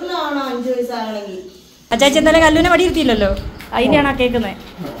 അച്ചാച്ചി എന്തായാലും കല്ലുവിനെ വടിയിരുത്തിയില്ലല്ലോ. അതിന്റെയാണ് ആ കേൾക്കുന്നത്.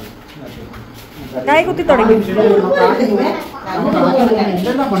 കൈ കുത്തി തുടങ്ങി.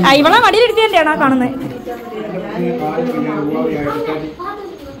 ഇവളെ വടിയിലെടുത്തിയാണോ കാണുന്നത്?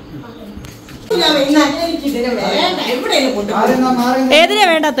 ഏതിനാ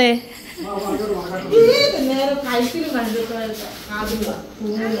വേണ്ടാത്തേ?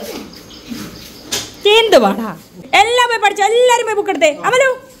 എന്തുവാടാ? എല്ലാം പോയി പഠിച്ചോ. എല്ലാരും പോയി ബുക്ക് എടുത്തേ. അമലു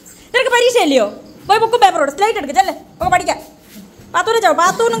നിനക്ക് പരീക്ഷ അല്ലയോ? പോയി ബുക്കും പേപ്പറോട് സ്ലൈറ്റ് എടുക്കുക. ചെല്ലേ പോയി പഠിക്കാം.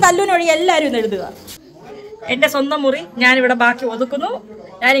 പാത്തൂനും കല്ലൂനും ഒഴികെ എല്ലാരും ഇന്ന് എഴുതുക. എന്റെ സ്വന്തം മുറി ഞാനിവിടെ ബാക്കി ഒതുക്കുന്നു.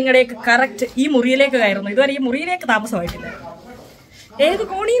 ഞാൻ ഇങ്ങടേക്ക് കറക്റ്റ് ഈ മുറിയിലേക്ക് കയറുന്നു. ഇതുവരെ ഈ മുറിയിലേക്ക് താമസമായിട്ടില്ല. ഏത്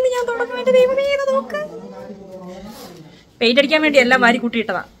കോണിന്ന് ഞാൻ തുടങ്ങും? എന്റെ ദൈവമേ, ഇത് നോക്ക്. പെയിന്റ് അടിക്കാൻ വേണ്ടി എല്ലാം വാരി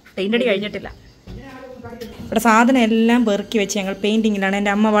കൂട്ടിയിട്ടതാ. പെയിന്റ് അടി കഴിഞ്ഞിട്ടില്ല. ഇവിടെ സാധനം എല്ലാം പെറുക്കി വെച്ച് ഞങ്ങൾ പെയിന്റിങ്ങിലാണ്.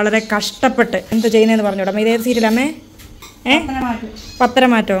 എൻ്റെ അമ്മ വളരെ കഷ്ടപ്പെട്ട് എന്ത് ചെയ്യുന്നതെന്ന് പറഞ്ഞോടാ. ഇതേത് സീരിയൽ അമ്മേ?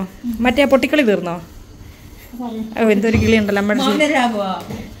 പത്തരമാറ്റോ? മറ്റേ പൊട്ടിക്കളി തീർന്നോ? ഓ, എന്തൊരു കിളി ഉണ്ടല്ലോ അമ്മയുടെ.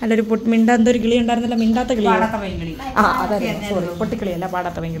 അല്ലൊരു എന്തൊരു കിളി ഉണ്ടായിരുന്നല്ലോ, മിണ്ടാത്ത കിളി. ആ അതായിരുന്നു, സോറി, പൊട്ടിക്കളി അല്ല,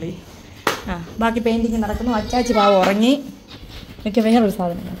 പാടാത്ത പെങ്കിളി. ആ, ബാക്കി പെയിന്റിങ് നടക്കുന്നു. അച്ചാച്ചി പാവം ഉറങ്ങി. എനിക്ക് വേറൊരു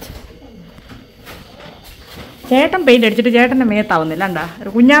സാധനം. ചേട്ടൻ പെയിന്റ് അടിച്ചിട്ട് ചേട്ടൻ്റെ മേത്താവുന്നില്ല. ഉണ്ടാ ഒരു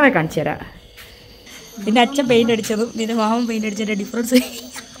കുഞ്ഞാവെ കാണിച്ചു തരാം. പിന്നെ അച്ഛൻ പെയിന്റ് അടിച്ചതും പിന്നെ മാമൻ പെയിന്റ് അടിച്ചതിന്റെ ഡിഫറൻസ്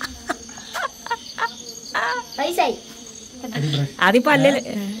അതിപ്പോ അല്ലേ.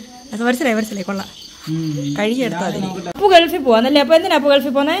 മനസ്സിലായി കൊള്ളാം. കഴുകിയെടുത്താ മതി. അപ്പൊ ഗൾഫിൽ പോവാന്നല്ലേ? അപ്പൊ എന്തിനാ അപ്പൊ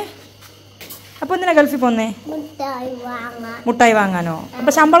ഗൾഫിൽ പോന്നേ? അപ്പൊ എന്തിനാ ഗൾഫിൽ പോന്നേ? മുട്ടായി വാങ്ങാനോ?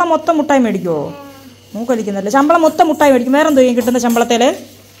 അപ്പൊ ശമ്പളം മൊത്തം മുട്ടായി മേടിക്കുവോ? മൂക്കൊലിക്കുന്നല്ലേ. ശമ്പളം മൊത്തം മുട്ടായി മേടിക്കും. വേറെ എന്തോ കിട്ടുന്ന ശമ്പളത്തേല്?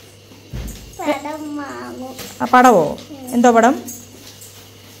 ആ, പടവോ? എന്തോ പടം?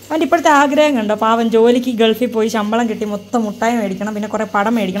 അവൻ്റെ ഇപ്പോഴത്തെ ആഗ്രഹം കണ്ടോ? പാവൻ ജോലിക്ക് ഗൾഫിൽ പോയി ശമ്പളം കിട്ടി മൊത്തം മുട്ടായി മേടിക്കണം, പിന്നെ കുറെ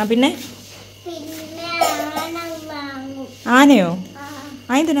പടം മേടിക്കണം, പിന്നെ ആനയോ?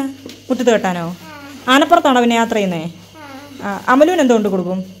 ആയതിനാ? മുറ്റത്ത് കെട്ടാനോ? ആനപ്പുറത്താണോ പിന്നെ യാത്ര ചെയ്യുന്നേ? ആ, അമലുവിന് എന്തോ കൊണ്ട്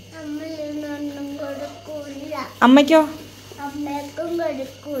കൊടുക്കും? അമ്മയ്ക്കോ?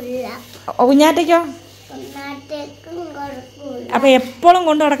 കുഞ്ഞാറ്റയ്ക്കോ? അപ്പൊ എപ്പോഴും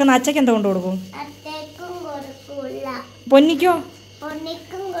കൊണ്ടു നടക്കുന്ന അച്ഛക്ക് എന്തോ കൊണ്ട് കൊടുക്കും? പൊന്നിക്കോ?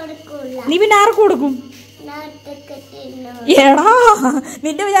 നീ പിന്നെ ആർക്ക് കൊടുക്കും? എടാ,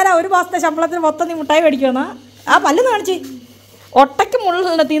 നിന്റെ വിചാരം ഒരു മാസത്തെ ശമ്പളത്തിന് മൊത്തം നീ മുട്ടായി മേടിക്കുമെന്നാ? ആ, പല്ലൊന്ന് കാണിച്ച്. ഒട്ടയ്ക്ക്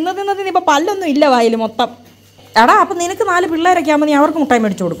മുള്ള തിന്ന് ഇപ്പൊ പല്ലൊന്നും ഇല്ല വായിൽ മൊത്തം. എടാ, അപ്പൊ നിനക്ക് 4 പിള്ളേരൊക്കെ ആകുമ്പോൾ നീ അവർക്ക് മുട്ടായി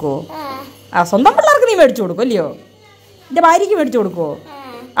മേടിച്ചു കൊടുക്കുവോ? ആ, സ്വന്തം പിള്ളേർക്ക് നീ മേടിച്ചു കൊടുക്കും അല്ലയോ? എന്റെ ഭാര്യയ്ക്ക് മേടിച്ചു കൊടുക്കുവോ?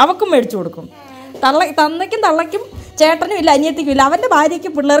 അവക്കും മേടിച്ചു കൊടുക്കും. തന്നയ്ക്കും തള്ളയ്ക്കും ചേട്ടനും ഇല്ല, അനിയത്തിക്കും ഇല്ല, അവന്റെ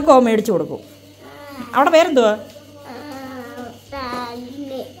ഭാര്യയ്ക്കും പിള്ളേർക്കും അവൻ മേടിച്ചു കൊടുക്കും. അവിടെ പേരെന്തുവാ?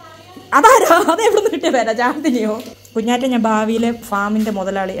 അതാരോ? അതെവിടെ നിന്ന് കിട്ടിയ പേരാ? ചാന്ദിനിയോ? കുഞ്ഞാറ്റ, ഞാൻ ഭാവിയിലെ ഫാമിന്റെ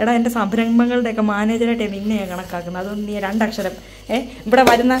മുതലാളി. എടാ, എന്റെ സംരംഭങ്ങളുടെയൊക്കെ മാനേജറായിട്ട് നിന്നെയാണ് കണക്കാക്കുന്നത്. അതൊന്നും നീ 2 അക്ഷരം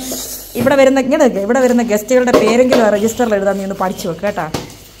ഇവിടെ വരുന്ന ഗസ്റ്റുകളുടെ പേരെങ്കിലും രജിസ്റ്ററിൽ എഴുതാൻ നീ ഒന്ന് പഠിച്ചു വെക്ക് കേട്ടാ.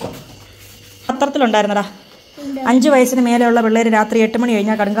 പത്രത്തിലുണ്ടായിരുന്നടാ, 5 വയസ്സിന് മേലെയുള്ള പിള്ളേർ രാത്രി 8 മണി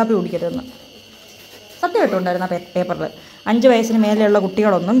കഴിഞ്ഞാൽ കടുങ്കാപ്പി കുടിക്കരുതെന്ന്. സത്യമായിട്ടുണ്ടായിരുന്ന പേപ്പറിൽ 5 വയസ്സിന് മേലെയുള്ള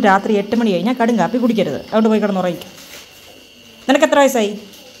കുട്ടികളൊന്നും രാത്രി 8 മണി കഴിഞ്ഞാൽ കടുങ്കാപ്പി കുടിക്കരുത്. അതുകൊണ്ട് പോയി കിടന്നുറങ്ങിക്കും. നിനക്ക് എത്ര വയസ്സായി?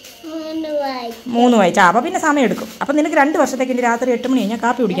 3 വയസ്സാ. അപ്പം പിന്നെ സമയം എടുക്കും. അപ്പം നിനക്ക് 2 വർഷത്തേക്ക് ഇനി രാത്രി 8 മണി കഴിഞ്ഞാൽ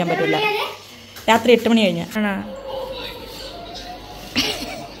കാപ്പി കുടിക്കാൻ പറ്റില്ല. രാത്രി 8 മണി കഴിഞ്ഞാൽ ആണോ?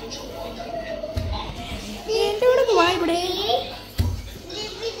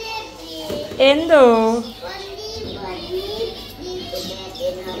 എന്തോ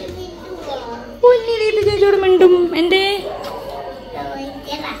പൊന്നി ദീപി ചേച്ചിയോട് മിണ്ടും. എന്തേ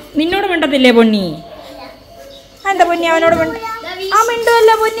നിന്നോട് മിണ്ടത്തില്ലേ പൊന്നി? എന്താ പൊന്നി അവനോട്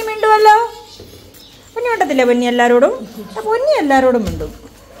മിണ്ടുവല്ലോ? പൊന്നി മിണ്ടുവല്ലോ. പൊന്നി മിണ്ടത്തില്ലേ പൊന്നി എല്ലാരോടും? പൊന്നി എല്ലാരോടും മിണ്ടും.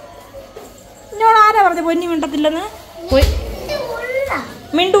 എന്നോട് ആരാ പറഞ്ഞു പൊന്നി മിണ്ടത്തില്ലെന്ന്?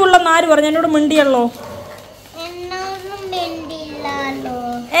 മിണ്ടുള്ളെന്ന് ആര് പറഞ്ഞു? എന്നോട് മിണ്ടിയല്ലോ.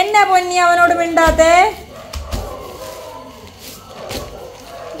 എന്നാ പൊന്നി അവനോട് മിണ്ടാത്തേ?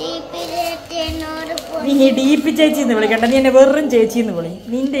 നീ ഡീപ്പി ചേച്ചിന്ന് വിളിക്കണ്ട. നീ എന്നെ വെറും ചേച്ചിന്ന് വിളി.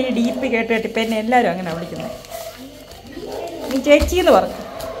 നിന്റെ ഈ ഡീപ്പി കേട്ടിട്ട് ഇപ്പം എന്നെ എല്ലാവരും അങ്ങനെ വിളിക്കുന്നത്. നീ ചേച്ചിന്ന് പറഞ്ഞു.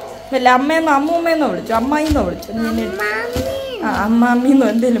 വല്ല അമ്മയെന്നോ അമ്മൂമ്മയെന്നോ വിളിച്ചു, അമ്മായിന്നോ വിളിച്ചു. നീ എന്നെ അമ്മാമ്മീന്നോ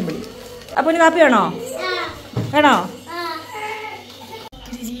എന്തേലും വിളി. അപ്പൊ ഇനി കാപ്പി വേണോ?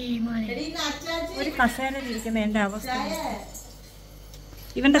 ഒരു കസേരയിലിരിക്കുന്ന എന്റെ അവസ്ഥ.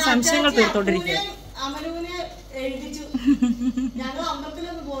 ഇവന്റെ സംശയങ്ങൾ തീർത്തോണ്ടിരിക്കുക.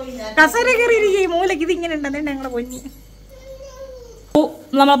 കസേര കയറിയിരിക്കുക ഈ മൂലക്ക്. ഇതിങ്ങനെ ഉണ്ടെന്നെ ഞങ്ങളുടെ പൊന്നി.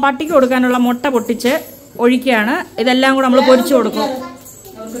 നമ്മൾ പട്ടിക്ക് കൊടുക്കാനുള്ള മുട്ട പൊട്ടിച്ച് ഒഴിക്കുകയാണ്. ഇതെല്ലാം കൂടെ നമ്മൾ പൊരിച്ചു കൊടുക്കും.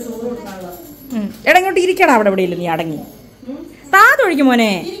 എടാ, ഇങ്ങോട്ട് ഇരിക്കടാ. അവിടെ എവിടെയില്ല, നീ അടങ്ങി താതൊഴിക്കും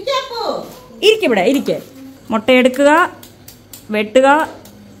മോനെ. ഇരിക്കവിടെ ഇരിക്കെ. മുട്ട എടുക്കുക, വെട്ടുക,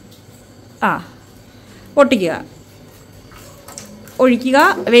 പൊട്ടിക്കുക, ഒഴിക്കുക,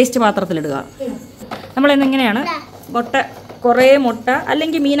 വേസ്റ്റ് പാത്രത്തിലിടുക. നമ്മളിന്നിങ്ങനെയാണ് കുറേ മുട്ട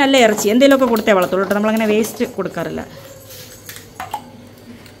അല്ലെങ്കിൽ മീനല്ല ഇറച്ചി എന്തെങ്കിലുമൊക്കെ കൊടുത്തേ വളർത്തുള്ളൂ കേട്ടോ. നമ്മളങ്ങനെ വേസ്റ്റ് കൊടുക്കാറില്ല.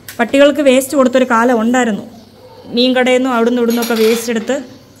 പട്ടികൾക്ക് വേസ്റ്റ് കൊടുത്തൊരു കാലം ഉണ്ടായിരുന്നു. മീൻ കടയിൽ നിന്നും അവിടുന്ന് ഇവിടുന്നൊക്കെ വേസ്റ്റ് എടുത്ത്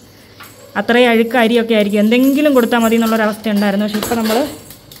അത്രയും അഴുക്ക് അരിയൊക്കെ ആയിരിക്കും എന്തെങ്കിലും കൊടുത്താൽ മതി എന്നുള്ളൊരവസ്ഥ ഉണ്ടായിരുന്നു. പക്ഷെ ഇപ്പം നമ്മൾ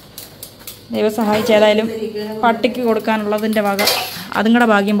ദൈവം സഹായിച്ച് ഏതായാലും പട്ടിക്ക് കൊടുക്കാനുള്ളതിൻ്റെ വക അതുങ്ങളുടെ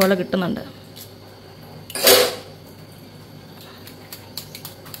ഭാഗ്യം പോലെ കിട്ടുന്നുണ്ട്.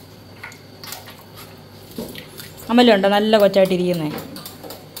 അമലുണ്ടോ നല്ല കൊച്ചായിട്ടിരിക്കുന്നേ?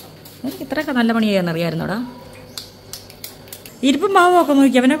 എനിക്ക് ഇത്രയൊക്കെ നല്ല പണി ചെയ്യാന്നറിയായിരുന്നോടാ. ഇരിപ്പും ഭാവമൊക്കെ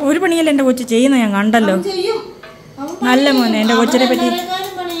നോക്കി അവനെ ഒരു പണിയല്ല എൻ്റെ കൊച്ചു ചെയ്യുന്നത് ഞാൻ കണ്ടല്ലോ. നല്ല മോനെ എൻ്റെ കൊച്ചിനെ പറ്റി,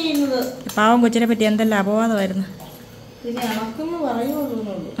 പാവം കൊച്ചിനെ പറ്റി എന്തെല്ലാം അപവാദമായിരുന്നു.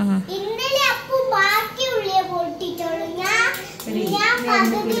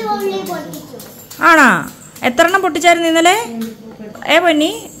 ആണാ? എത്ര എണ്ണം പൊട്ടിച്ചായിരുന്നു ഇന്നലെ?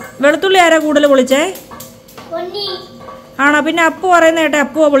 പൊന്നി, വെളുത്തുള്ളി ആരാ കൂടുതൽ പൊളിച്ചേ? ആണോ? പിന്നെ അപ്പു പറയുന്ന കേട്ടെ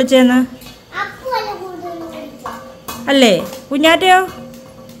അപ്പുവാ പൊളിച്ചേന്ന് അല്ലേ? കുഞ്ഞാറ്റയോ?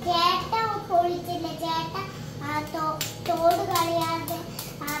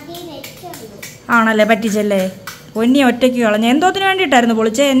 ആണല്ലേ, പറ്റിച്ചല്ലേ. പൊന്നി ഒറ്റയ്ക്ക് കളഞ്ഞ. എന്തോത്തിന് വേണ്ടിയിട്ടായിരുന്നു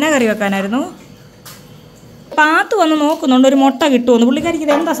പൊളിച്ചേ? എന്നാ കറി വെക്കാനായിരുന്നു? പാത്ത് വന്ന് നോക്കുന്നുണ്ട് ഒരു മുട്ട കിട്ടുമെന്ന്. പുള്ളിക്കാരിക്ക്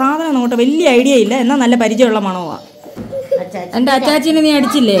ഇത് എന്താ സാധനം നോട്ടെ, വലിയ ഐഡിയ ഇല്ല. എന്നാ നല്ല പരിചയമുള്ള മണമാ. എന്റെ അച്ചാച്ചിനെ നീ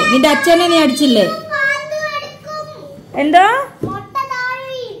അടിച്ചില്ലേ? നിന്റെ അച്ഛനെ നീ അടിച്ചില്ലേ? എന്താ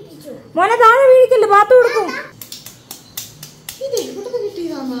മോനെ താഴെ വീഴിക്കല്ലേ, പാത്ത് കൊടുക്കും.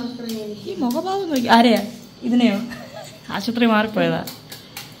 ഈ മുഖഭാവം നോക്കി. ആരെയാ? ഇതിനെയോ? ആശുപത്രി മാറിപ്പോയതാ.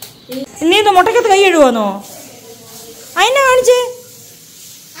 നീ ഇത് മുട്ടക്കത്ത് കൈ എഴുവാന്നോ? അതിനെ കാണിച്ചേ.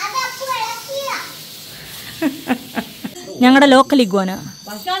 ഞങ്ങളുടെ ലോക്കൽ ഇഗ്വാന.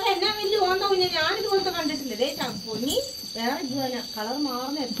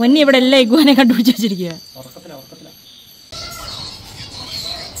 പൊന്നി ഇവിടെ എല്ലാ ഇഗ്വാനെ കണ്ടുപിടിച്ച് വെച്ചിരിക്കുക.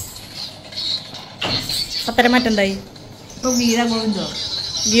 പത്തരമാറ്റെന്തായി? ഗീതാ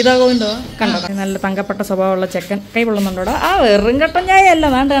ഗോവിന്ദോ കണ്ടോ? നല്ല തങ്കപ്പെട്ട സ്വഭാവമുള്ള ചെക്കൻ. കൈ പൊള്ളുന്നുണ്ടോടാ? ആ വെറും കട്ടൻ ചായ അല്ല,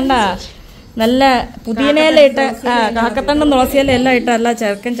 വേണ്ട കണ്ട നല്ല പുതിയനയെല്ലാം ഇട്ട് കാക്കത്തണ്ടും തുളസിയെല്ലാം എല്ലാം ഇട്ട് അല്ല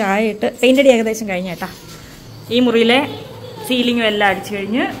ചെറുക്കൻ ചായ ഇട്ട്. പെയിൻ്റ് അടി ഏകദേശം കഴിഞ്ഞേട്ടാ. ഈ മുറിയിലെ സീലിങ്ങും എല്ലാം അടിച്ചു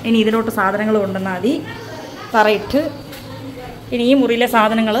കഴിഞ്ഞ് ഇനി ഇതിലോട്ട് സാധനങ്ങൾ കൊണ്ടുവന്നാൽ മതി. തറയിട്ട് ഇനി ഈ മുറിയിലെ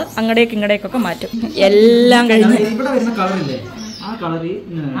സാധനങ്ങൾ അങ്ങടേക്ക് ഇങ്ങടേക്കൊക്കെ മാറ്റും. എല്ലാം കഴിഞ്ഞ്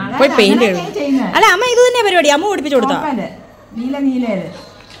പോയി പെയിന്റ് എഴുതും. അല്ല അമ്മ ഇത് തന്നെ പരിപാടി. അമ്മ പഠിപ്പിച്ചു കൊടുത്താ?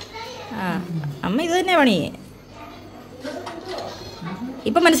 ആ അമ്മ ഇത് തന്നെ പണി.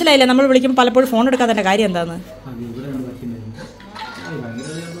 ഇപ്പൊ മനസ്സിലായില്ലേ നമ്മൾ വിളിക്കുമ്പോൾ പലപ്പോഴും ഫോൺ എടുക്കാത്തതിന്റെ കാര്യം എന്താന്ന്?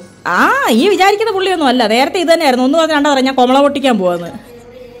 ആ ഈ വിചാരിക്കുന്ന പുള്ളിയൊന്നും അല്ല. നേരത്തെ ഇത് തന്നെയായിരുന്നു. ഒന്ന് പറഞ്ഞാൽ കണ്ടാ പറയാം ഞാൻ കൊമള പൊട്ടിക്കാൻ പോവാന്ന്.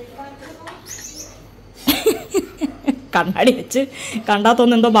 കണ്ണാടി വെച്ച്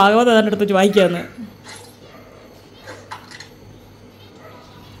കണ്ടാത്തൊന്നും എന്തോ ഭാഗവത തന്നെ എടുത്ത് വായിക്കാന്ന്.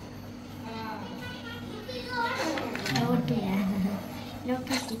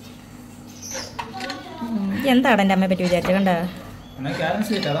 എന്താണ് എൻ്റെ അമ്മയെ പറ്റി വിചാരിച്ചത്? കണ്ട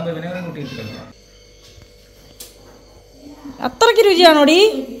അത്രയ്ക്ക് രുചിയാണോടി?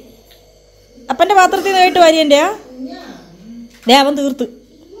 അപ്പൻ്റെ പാത്രത്തിൽ നിന്ന് കേട്ട് വാരിയൻ്റെയാ? അവൻ തീർത്ത്